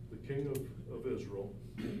the king of Israel.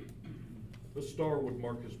 The star would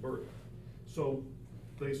mark his birth. So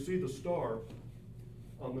they see the star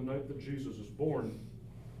on the night that Jesus is born,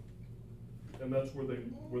 and that's where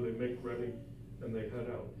they make ready and they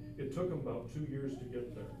head out. It took them about 2 years to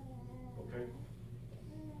get there. Okay?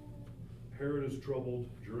 Herod is troubled.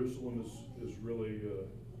 Jerusalem is really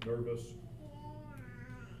nervous.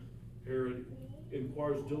 Herod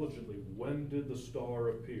inquires diligently, when did the star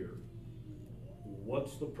appear?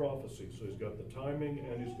 What's the prophecy? So he's got the timing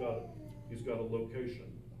and he's got a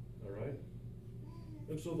location. All right?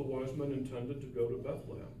 And so the wise men intended to go to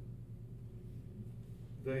Bethlehem.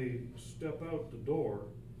 They step out the door,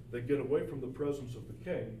 they get away from the presence of the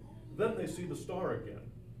king, then they see the star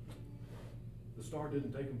again. The star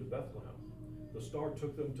didn't take them to Bethlehem. The star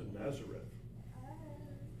took them to Nazareth.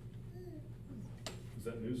 Is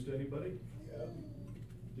that news to anybody? Yeah.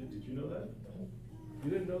 Did you know that?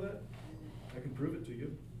 You didn't know that? I can prove it to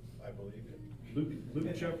you. I believe it.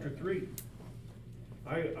 Luke chapter 3.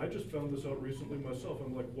 I just found this out recently myself.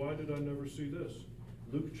 I'm like, why did I never see this?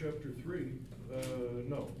 Luke chapter 3,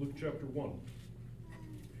 Luke chapter 1.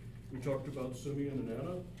 We talked about Simeon and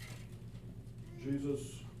Anna.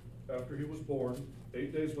 Jesus, after he was born,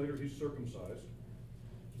 8 days later he's circumcised.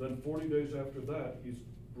 Then 40 days after that, he's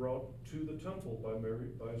brought to the temple by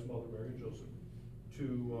his mother Mary and Joseph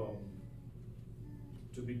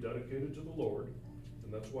to be dedicated to the Lord.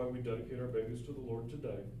 And that's why we dedicate our babies to the Lord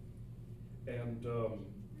today. And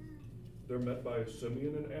they're met by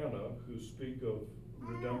Simeon and Anna, who speak of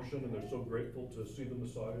redemption, and they're so grateful to see the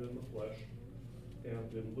Messiah in the flesh.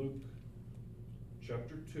 And in Luke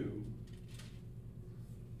chapter 2,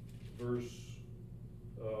 verse,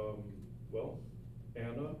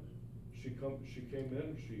 Anna, she came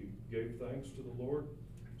in, she gave thanks to the Lord,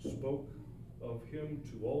 spoke of him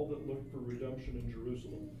to all that looked for redemption in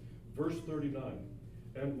Jerusalem. Verse 39,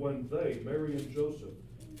 and when they, Mary and Joseph,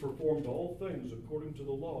 performed all things according to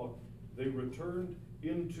the law, they returned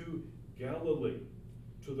into Galilee,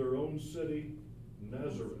 to their own city,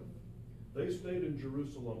 Nazareth. They stayed in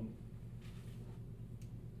Jerusalem,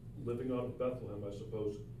 living out of Bethlehem, I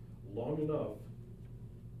suppose, long enough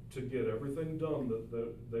to get everything done that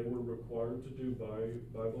they were required to do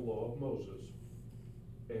by the law of Moses.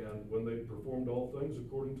 And when they performed all things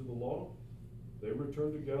according to the law, they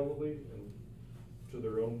returned to Galilee and to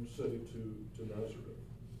their own city, to Nazareth.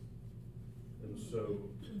 And so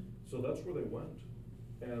that's where they went.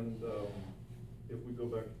 And if we go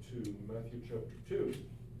back to Matthew chapter 2,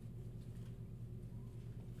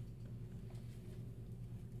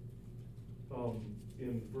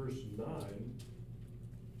 in verse 9,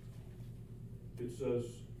 it says,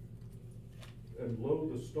 "And lo,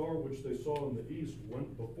 the star which they saw in the east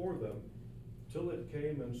went before them, till it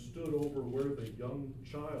came and stood over where the young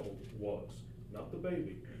child was." Not the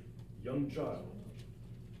baby, young child.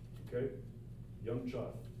 Okay? Young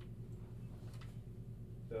child.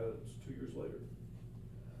 That's 2 years later.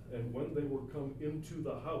 "And when they were come into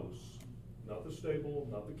the house," not the stable,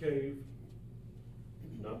 not the cave,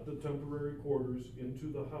 not the temporary quarters, into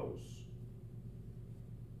the house,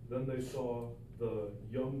 "then they saw the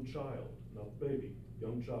young child," not the baby,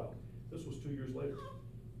 young child. This was 2 years later.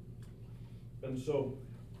 And so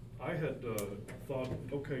I had thought,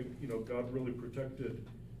 okay, God really protected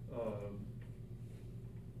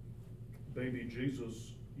baby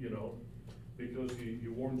Jesus, because he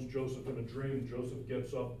warns Joseph in a dream. Joseph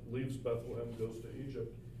gets up, leaves Bethlehem, goes to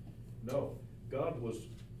Egypt. No, God was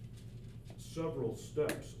several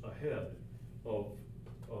steps ahead of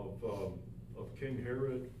King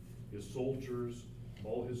Herod, his soldiers,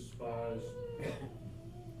 all his spies,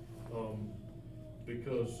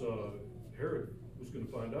 because Herod was going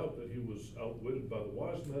to find out that he was outwitted by the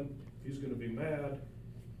wise men. He's going to be mad.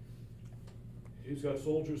 He's got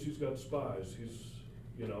soldiers, he's got spies, he's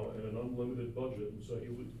and an unlimited budget, and so he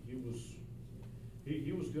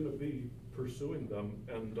was going to be pursuing them.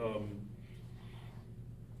 And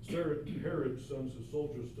Herod sends his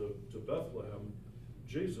soldiers to Bethlehem.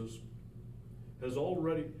 Jesus has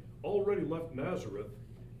already left Nazareth,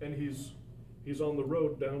 and he's on the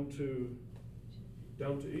road down to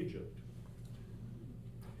Egypt.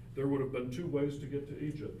 There would have been two ways to get to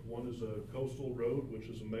Egypt. One is a coastal road, which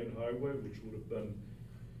is a main highway, which would have been,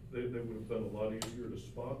 they would have been a lot easier to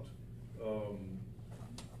spot.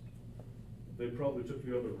 They probably took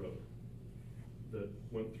the other road that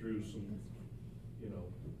went through some,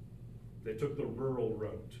 they took the rural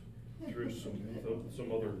route through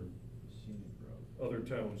some other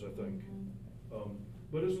towns, I think.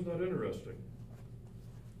 But isn't that interesting?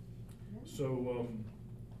 So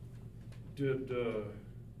did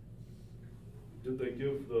they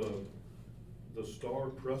give the star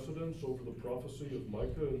precedence over the prophecy of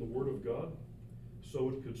Micah in the Word of God? So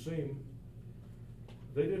it could seem.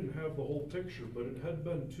 They didn't have the whole picture, but it had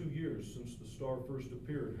been 2 years since the star first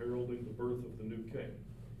appeared, heralding the birth of the new king.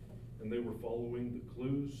 And they were following the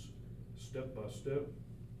clues step by step.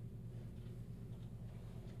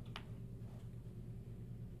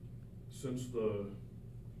 Since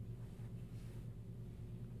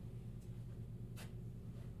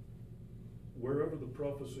wherever the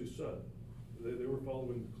prophecy said, they were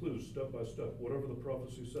following the clues step by step, whatever the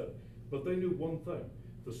prophecy said. But they knew one thing: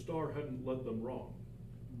 the star hadn't led them wrong.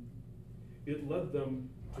 It led them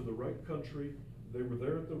to the right country. They were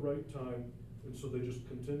there at the right time, and so they just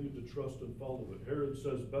continued to trust and follow it. Herod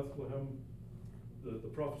says Bethlehem, the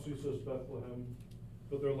prophecy says Bethlehem,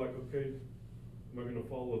 but they're like, okay, am I going to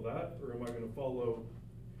follow that, or am I going to follow,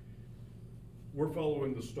 we're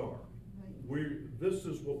following the star. This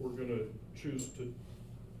is what we're going to choose to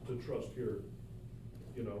trust here,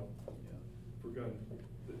 for God.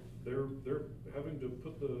 They're having to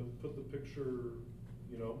put the picture,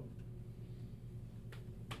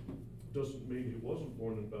 doesn't mean he wasn't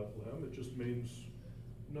born in Bethlehem. It just means,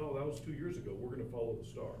 no, that was 2 years ago. We're going to follow the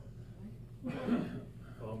star.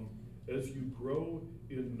 As you grow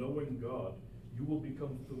in knowing God, you will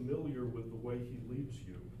become familiar with the way he leads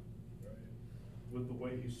you, with the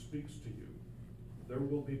way he speaks to you. There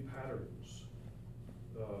will be patterns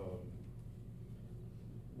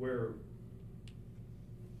where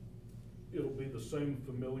it'll be the same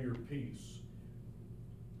familiar piece,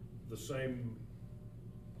 the same,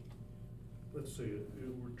 let's see,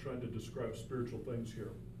 we're trying to describe spiritual things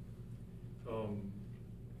here. I'll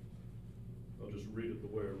just read it the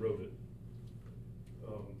way I wrote it.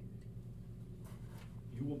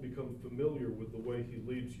 You will become familiar with the way he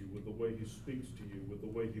leads you, with the way he speaks to you, with the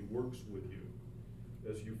way he works with you.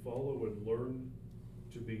 As you follow and learn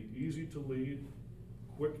to be easy to lead,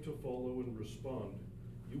 quick to follow and respond,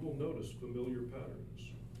 you will notice familiar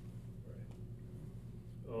patterns.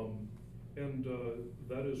 And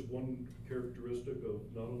that is one characteristic of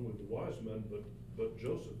not only the wise men, but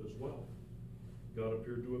Joseph as well. God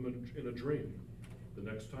appeared to him in a dream. The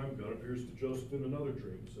next time, God appears to Joseph in another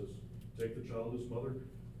dream, says, take the child and his mother,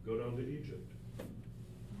 go down to Egypt.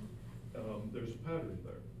 There's a pattern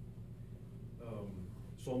there.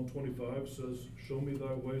 Psalm 25 says, show me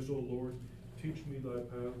thy ways, O Lord, teach me thy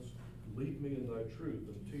paths, lead me in thy truth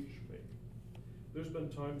and teach me. There's been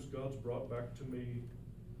times God's brought back to me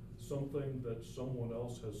something that someone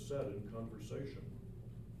else has said in conversation.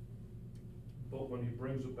 But when he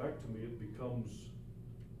brings it back to me, it becomes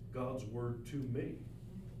God's word to me.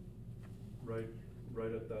 Right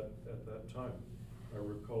at that time. I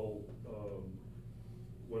recall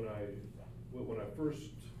when I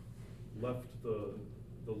first left the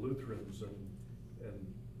Lutherans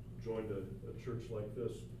and joined a church like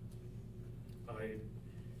this,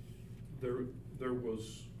 there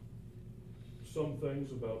was some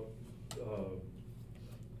things about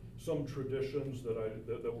some traditions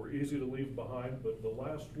that were easy to leave behind, but the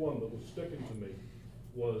last one that was sticking to me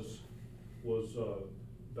was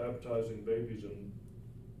baptizing babies and,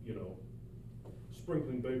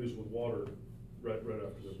 sprinkling babies with water right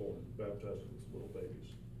after they're born, baptizing these little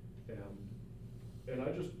babies. And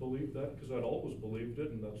I just believed that because I'd always believed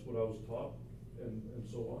it, and that's what I was taught, and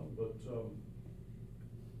so on. But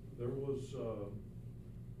there was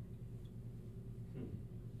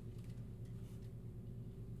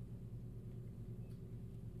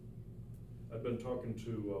I've been talking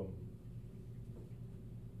to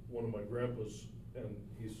one of my grandpas, and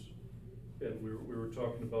we were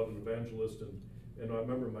talking about an evangelist, and I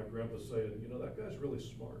remember my grandpa saying, that guy's really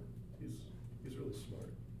smart. He's really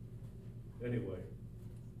smart. Anyway,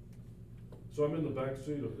 so I'm in the back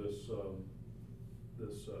seat of this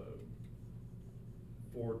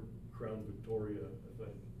Ford Crown Victoria, I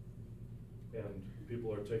think, and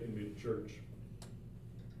people are taking me to church,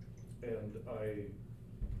 and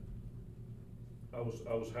I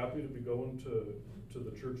was happy to be going to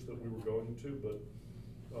the church that we were going to,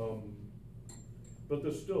 but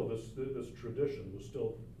there's still this tradition was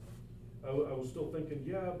still. I was still thinking,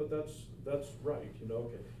 yeah, but that's right,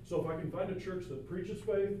 okay. So if I can find a church that preaches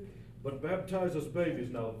faith but baptizes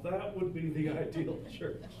babies, now that would be the ideal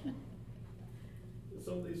church.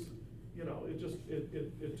 Some of these,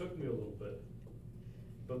 it took me a little bit,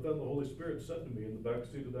 but then the Holy Spirit said to me in the back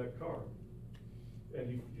seat of that car,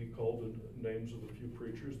 and he called the names of a few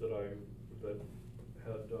preachers that I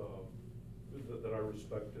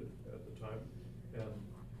respected at the time, and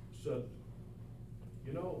said,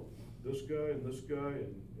 this guy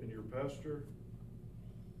and your pastor,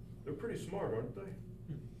 they're pretty smart, aren't they?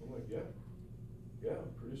 I'm like, yeah,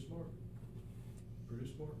 pretty smart.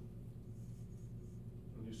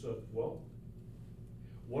 And he said, well,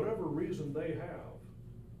 whatever reason they have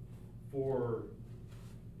for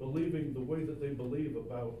believing the way that they believe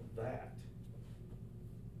about that,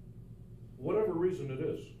 whatever reason it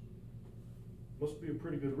is, must be a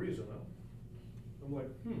pretty good reason, huh? I'm like,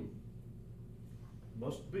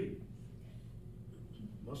 must be.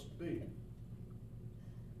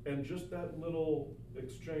 And just that little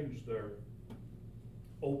exchange there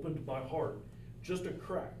opened my heart, just a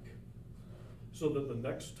crack, so that the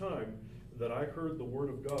next time that I heard the word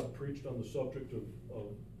of God preached on the subject of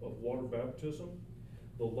water baptism,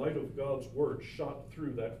 the light of God's word shot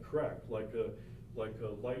through that crack like a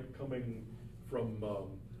light coming from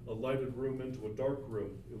a lighted room into a dark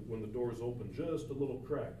room when the door is open, just a little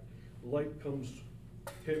crack. Light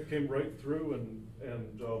came right through, and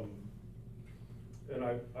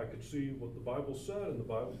I could see what the Bible said,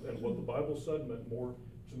 and what the Bible said meant more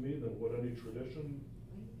to me than what any tradition,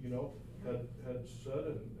 had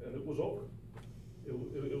said, and it was over.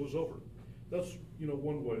 It was over. That's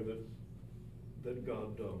one way that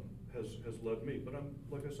God has led me. But I'm,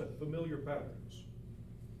 like I said, familiar patterns.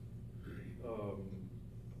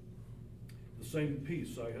 The same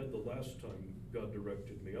peace I had the last time God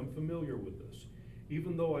directed me. I'm familiar with this.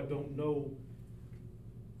 Even though I don't know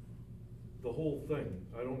the whole thing,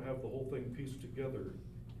 I don't have the whole thing pieced together.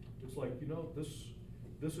 It's like,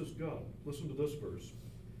 this is God. Listen to this verse.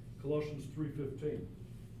 Colossians 3:15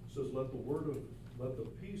 says, let the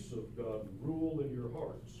peace of God rule in your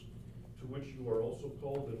hearts, to which you are also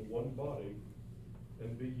called in one body,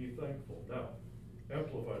 and be ye thankful. Now,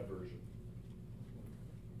 Amplified version.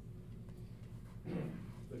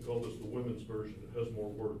 They call this the women's version. It has more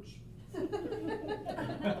words. It's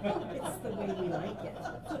the way we like it.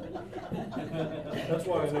 That's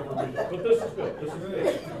why I never read it. But this is good. This is good.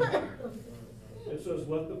 It says,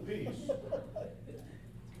 let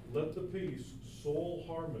the peace, soul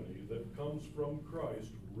harmony that comes from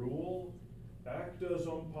Christ rule, act as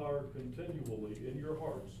umpire continually in your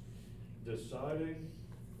hearts, deciding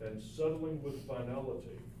and settling with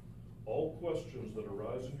finality all questions that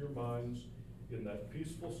arise in your minds in that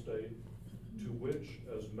peaceful state to which,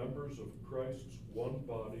 as members of Christ's one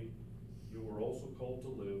body, you were also called to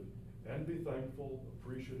live, and be thankful,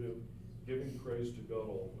 appreciative, giving praise to God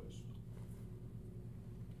always.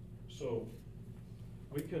 So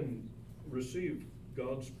we can receive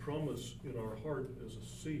God's promise in our heart as a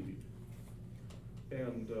seed,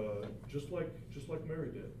 and just like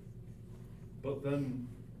Mary did. But then,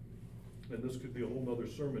 and this could be a whole nother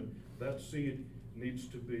sermon, that seed needs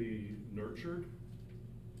to be nurtured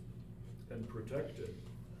and protected.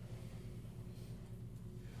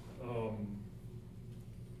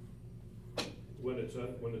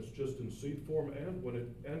 When it's just in seed form, and when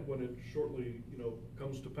it shortly,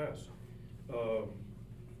 comes to pass.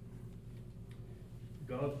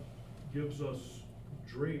 God gives us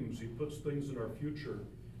dreams. He puts things in our future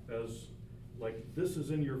as like, this is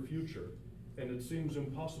in your future, and it seems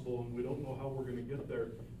impossible, and we don't know how we're going to get there.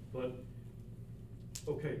 But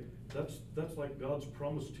okay, that's like God's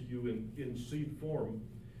promise to you in seed form.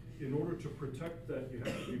 In order to protect that, you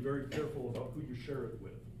have to be very careful about who you share it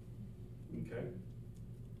with. Okay,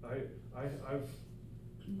 I've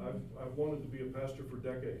wanted to be a pastor for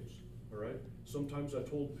decades. All right. Sometimes I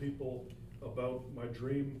told people about my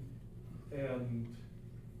dream, and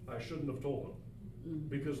I shouldn't have told them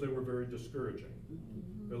because they were very discouraging.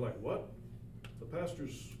 They're like, "What? The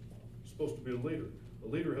pastor's supposed to be a leader. A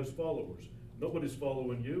leader has followers. Nobody's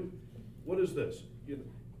following you. What is this?" It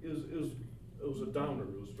was a downer.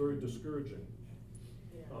 It was very discouraging.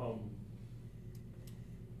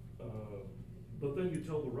 But then you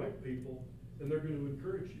tell the right people, and they're going to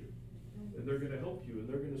encourage you, and they're going to help you, and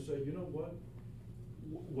they're going to say, "You know what?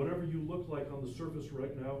 Whatever you look like on the surface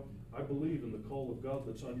right now, I believe in the call of God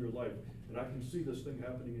that's on your life, and I can see this thing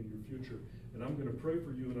happening in your future, and I'm going to pray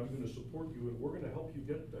for you, and I'm going to support you, and we're going to help you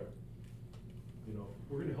get there.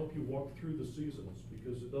 We're going to help you walk through the seasons,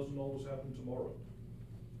 because it doesn't always happen tomorrow."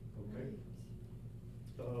 Okay?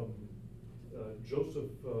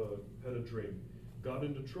 Joseph had a dream, got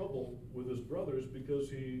into trouble with his brothers because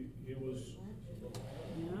he was.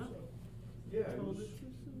 Yeah,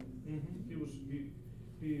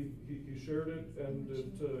 he shared it, and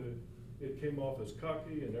it came off as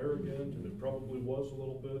cocky and arrogant, and it probably was a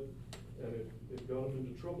little bit, and it got him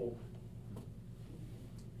into trouble.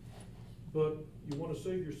 But you want to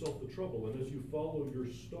save yourself the trouble, and as you follow your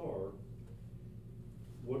star,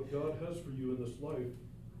 what God has for you in this life,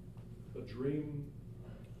 a dream,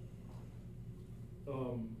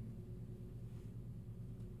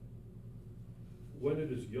 when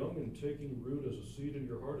it is young and taking root as a seed in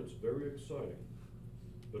your heart, it's very exciting.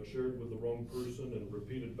 But shared with the wrong person and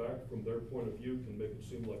repeated back from their point of view can make it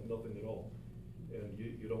seem like nothing at all. And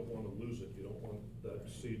you don't want to lose it. You don't want that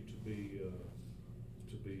seed to be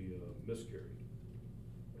miscarried.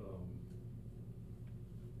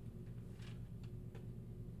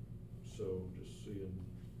 So just seeing,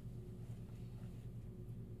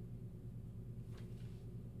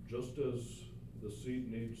 just as the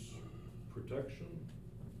seed needs protection,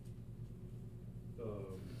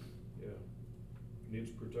 needs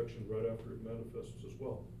protection right after it manifests as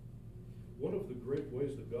well. One of the great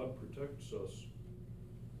ways that God protects us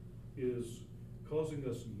is causing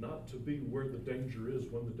us not to be where the danger is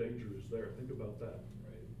when the danger is there. Think about that.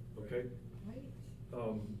 Right. Okay? Right.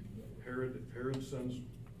 Herod sends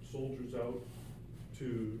soldiers out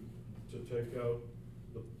to take out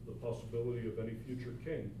the possibility of any future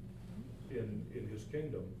king in his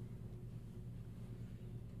kingdom.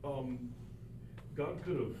 God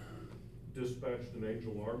could have dispatched an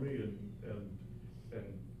angel army and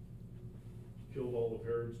killed all of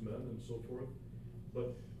Herod's men and so forth,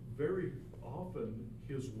 but very often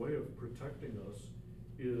his way of protecting us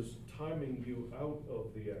is timing you out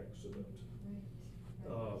of the accident,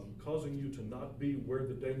 causing you to not be where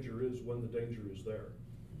the danger is when the danger is there.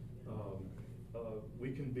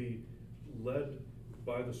 We can be led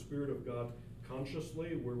by the Spirit of God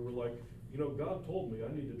consciously, where we're like, God told me I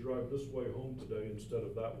need to drive this way home today instead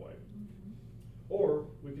of that way. Or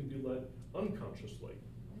we can be led unconsciously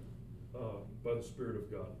by the Spirit of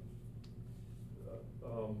God,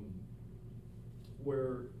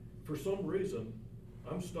 where for some reason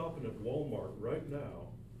I'm stopping at Walmart right now,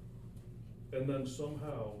 and then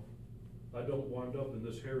somehow I don't wind up in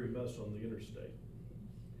this hairy mess on the interstate.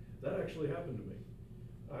 That actually happened to me.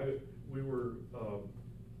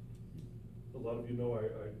 A lot of you know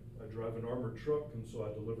I drive an armored truck, and so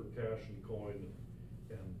I deliver cash and coin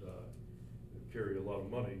and carry a lot of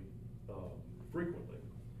money frequently.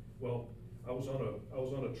 Well, I was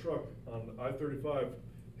on a truck on I-35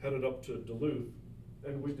 headed up to Duluth,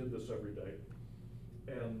 and we did this every day.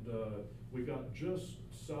 And we got just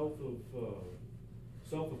south of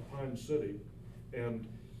Pine City, And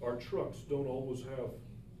our trucks don't always have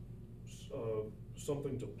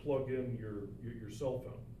something to plug in your cell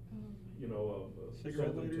phone. You know,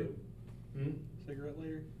 Cigarette something lighter? to. Cigarette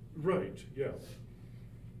lighter? Right, yeah.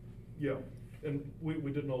 Yeah, and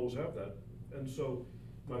we didn't always have that. And so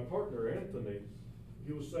my partner, Anthony,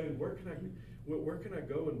 he was saying, where can I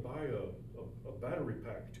go and buy a battery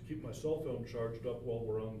pack to keep my cell phone charged up while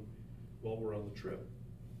we're on the trip?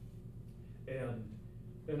 And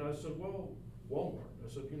I said, well, Walmart. I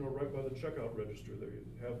said, you know, right by the checkout register, they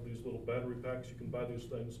have these little battery packs. You can buy these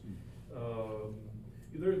things.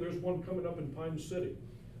 There's one coming up in Pine City.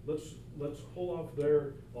 Let's pull off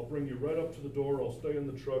there. I'll bring you right up to the door. I'll stay in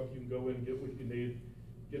the truck. You can go in, get what you need,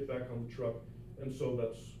 get back on the truck. And so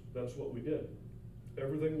that's what we did.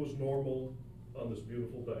 Everything was normal on this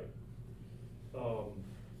beautiful day.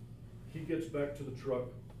 He gets back to the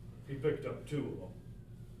truck. He picked up 2 of them.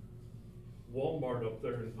 Walmart up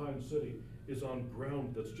there in Pine City is on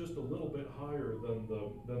ground that's just a little bit higher than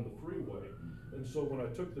the freeway. And so when I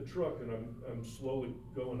took the truck and I'm slowly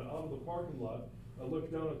going out of the parking lot, I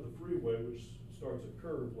look down at the freeway, which starts a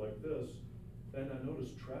curve like this, and I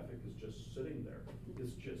notice traffic is just sitting there.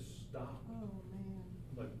 It's just stopped. Oh, man.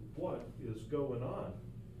 Like, what is going on?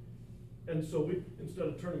 And so we, instead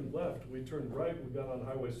of turning left, we turned right. We got on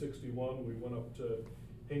Highway 61. We went up to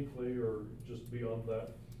Hinckley or just beyond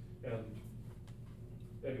that. And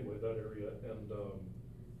anyway, that area, and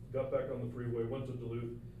got back on the freeway, went to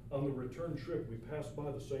Duluth. On the return trip, we passed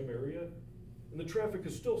by the same area, and the traffic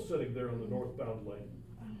is still sitting there on the northbound lane.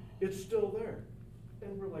 It's still there.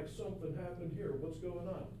 And we're like, something happened here. What's going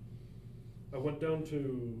on? I went down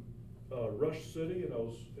to Rush City,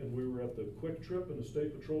 and we were at the Quick Trip, and the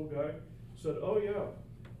State Patrol guy said, oh yeah,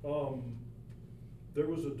 there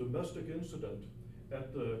was a domestic incident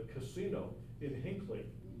at the casino in Hinckley.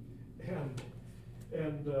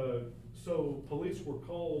 And so police were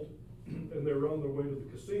called, and they were on their way to the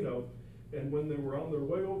casino, and when they were on their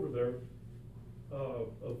way over there,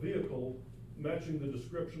 a vehicle matching the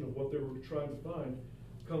description of what they were trying to find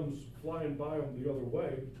comes flying by them the other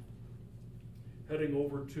way, heading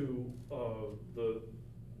over to the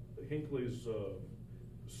Hinckley's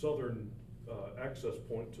southern access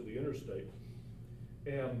point to the interstate.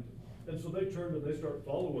 And so they turned and they start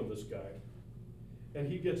following this guy. And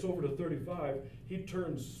he gets over to 35, he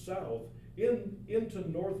turns south into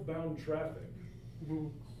northbound traffic.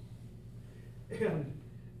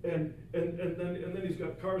 And then he's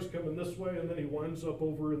got cars coming this way, and then he winds up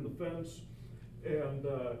over in the fence, and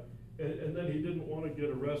then he didn't want to get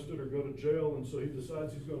arrested or go to jail, and so he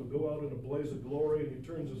decides he's going to go out in a blaze of glory, and he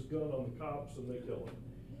turns his gun on the cops, and they kill him.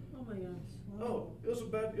 Oh my gosh. Oh, it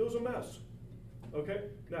was a mess. Okay,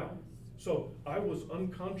 now, so I was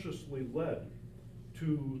unconsciously led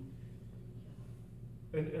to,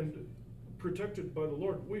 and protected by the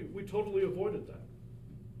Lord. We totally avoided that,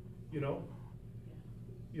 you know,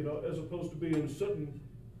 as opposed to being sitting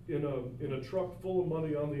in a truck full of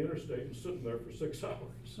money on the interstate and sitting there for 6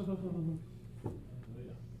 hours.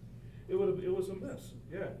 It was a mess.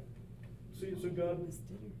 Yeah. See, so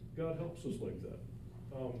God helps us like that.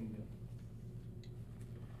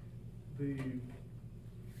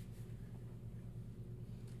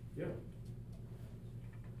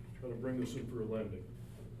 Trying to bring this in for a landing.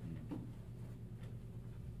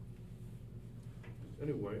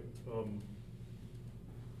 Anyway,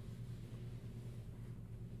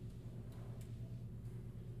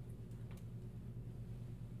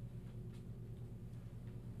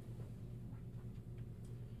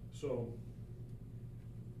 so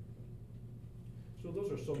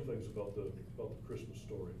those are some things about the Christmas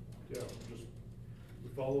story. Yeah, just we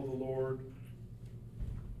follow the Lord.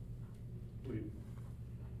 We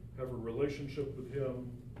have a relationship with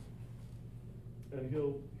Him, and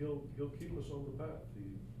He'll keep us on the path.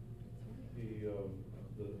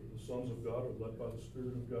 The sons of God are led by the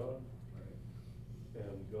Spirit of God,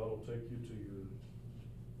 and God will take you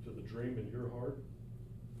to the dream in your heart,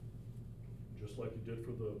 just like He did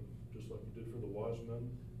for the wise men.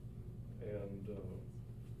 And the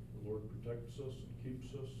Lord protects us and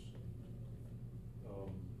keeps us.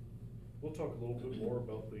 We'll talk a little bit more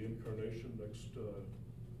about the incarnation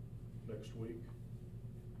next week.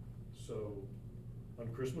 So on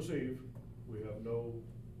Christmas Eve, we have no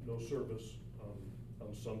service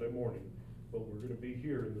on Sunday morning, but we're going to be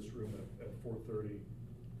here in this room at 4:30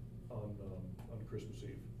 on Christmas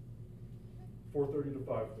Eve. 4:30 to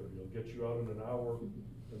 5:30. I'll get you out in an hour,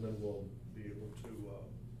 and then we'll be able to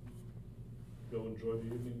go enjoy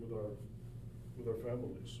the evening with our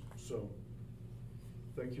families. So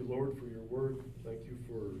thank you, Lord, for your word. Thank you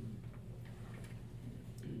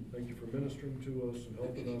for ministering to us and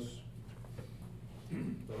helping us. Thank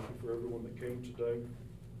you for everyone that came today.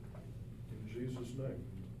 In Jesus' name.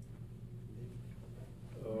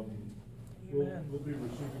 We'll be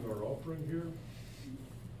receiving our offering here.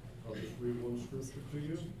 I'll just read one scripture to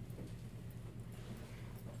you.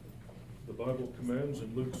 The Bible commands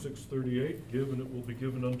in Luke 6:38, give and it will be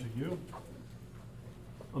given unto you.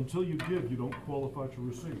 Until you give, you don't qualify to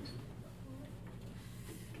receive.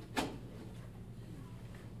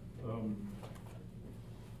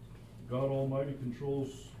 God Almighty controls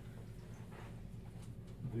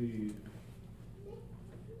the,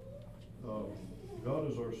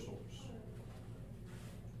 God is our source.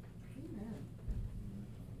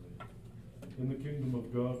 In the kingdom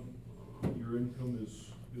of God, your income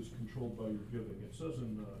is controlled by your giving. It says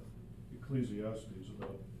in Ecclesiastes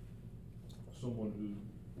about someone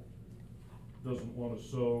who doesn't want to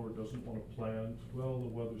sow or doesn't want to plant. Well, the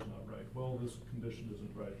weather's not right. Well, this condition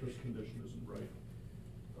isn't right. This condition isn't right.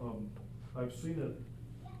 I've seen it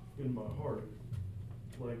in my heart,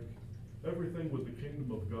 like everything with the kingdom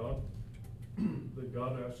of God that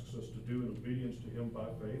God asks us to do in obedience to Him by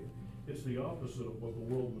faith, it's the opposite of what the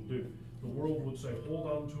world would do. The world would say, hold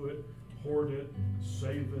on to it, hoard it,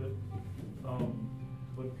 save it.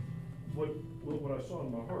 But what I saw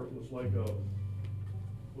in my heart was like a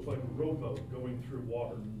rowboat going through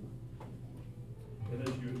water. And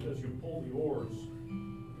as you pull the oars,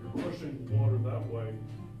 you're pushing the water that way.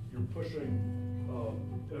 You're pushing,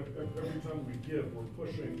 every time we give, we're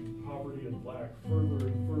pushing poverty and lack further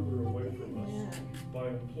and further away from us by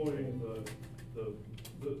employing the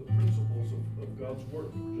principles of God's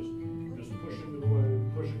word. We're just pushing it away,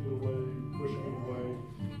 pushing it away, pushing it away.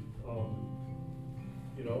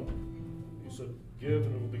 He said, give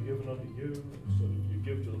and it will be given unto you. So if you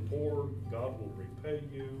give to the poor, God will repay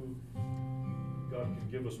you. God can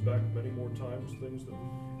give us back many more times things that,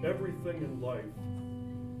 everything in life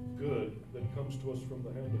good that comes to us from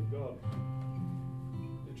the hand of God.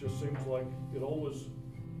 It just seems like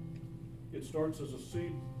it starts as a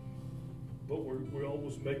seed, but we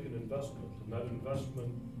always make an investment, and that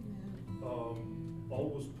investment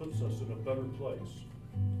always puts us in a better place,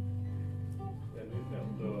 and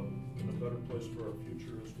in a better place for our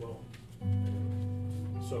future as well.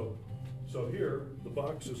 So here, the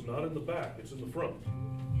box is not in the back, it's in the front.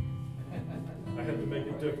 I had to make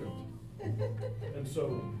it different. And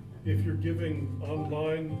so, if you're giving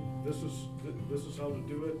online, this is how to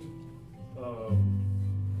do it.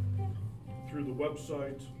 Through the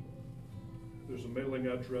website, there's a mailing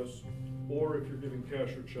address, or if you're giving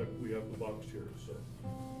cash or check, we have the box here. So,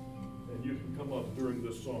 and you can come up during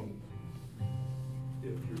this song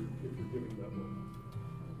if you're giving that way.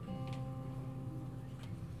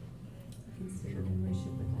 You can stand and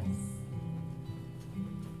worship with us.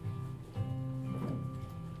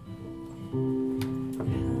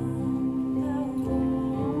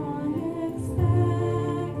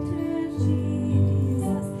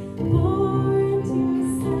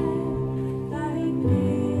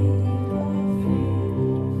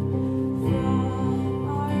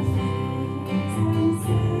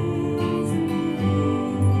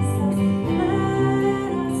 Our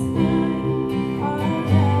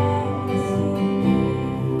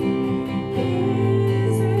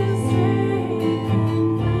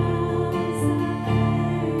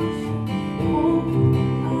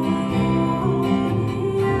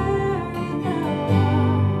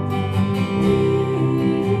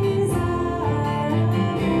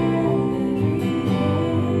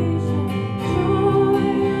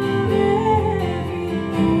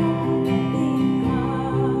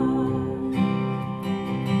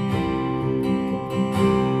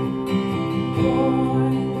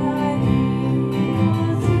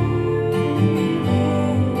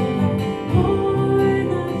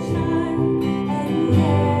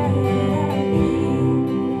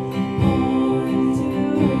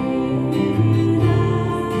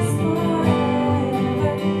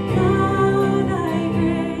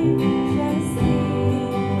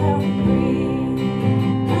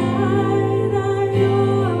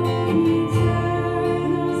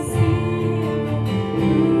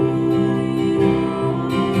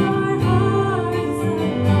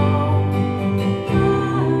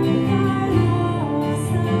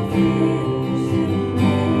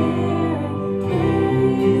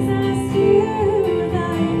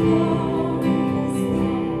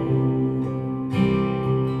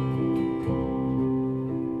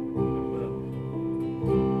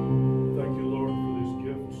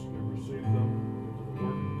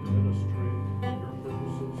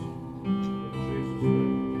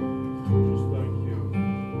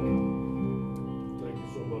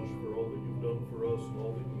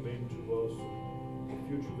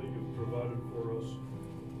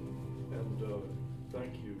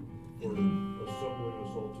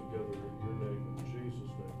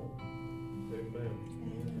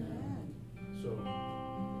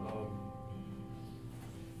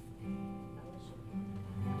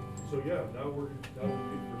yeah, now we're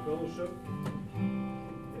meeting for fellowship.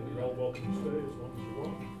 And you're all welcome to stay as long as you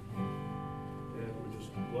want. And we just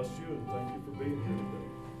bless you and thank you for being here today.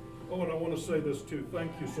 Oh, and I want to say this too.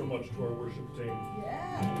 Thank you so much to our worship team.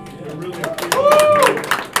 We really appreciate it.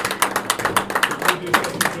 You do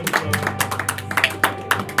such a good job.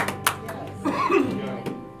 Yeah.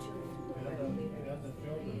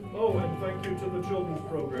 Oh, and thank you to the children's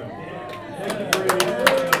program. Thank you very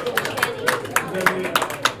much.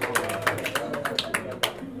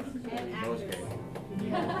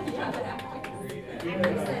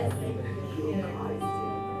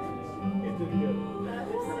 It did good.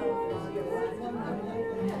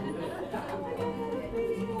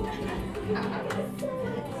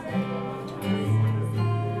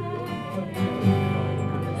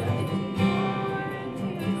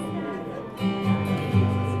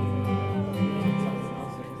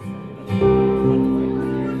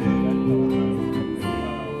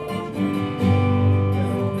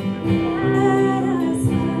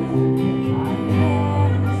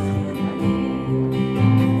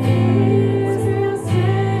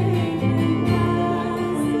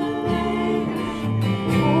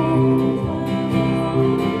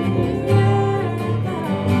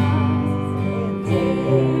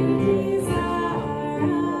 Desire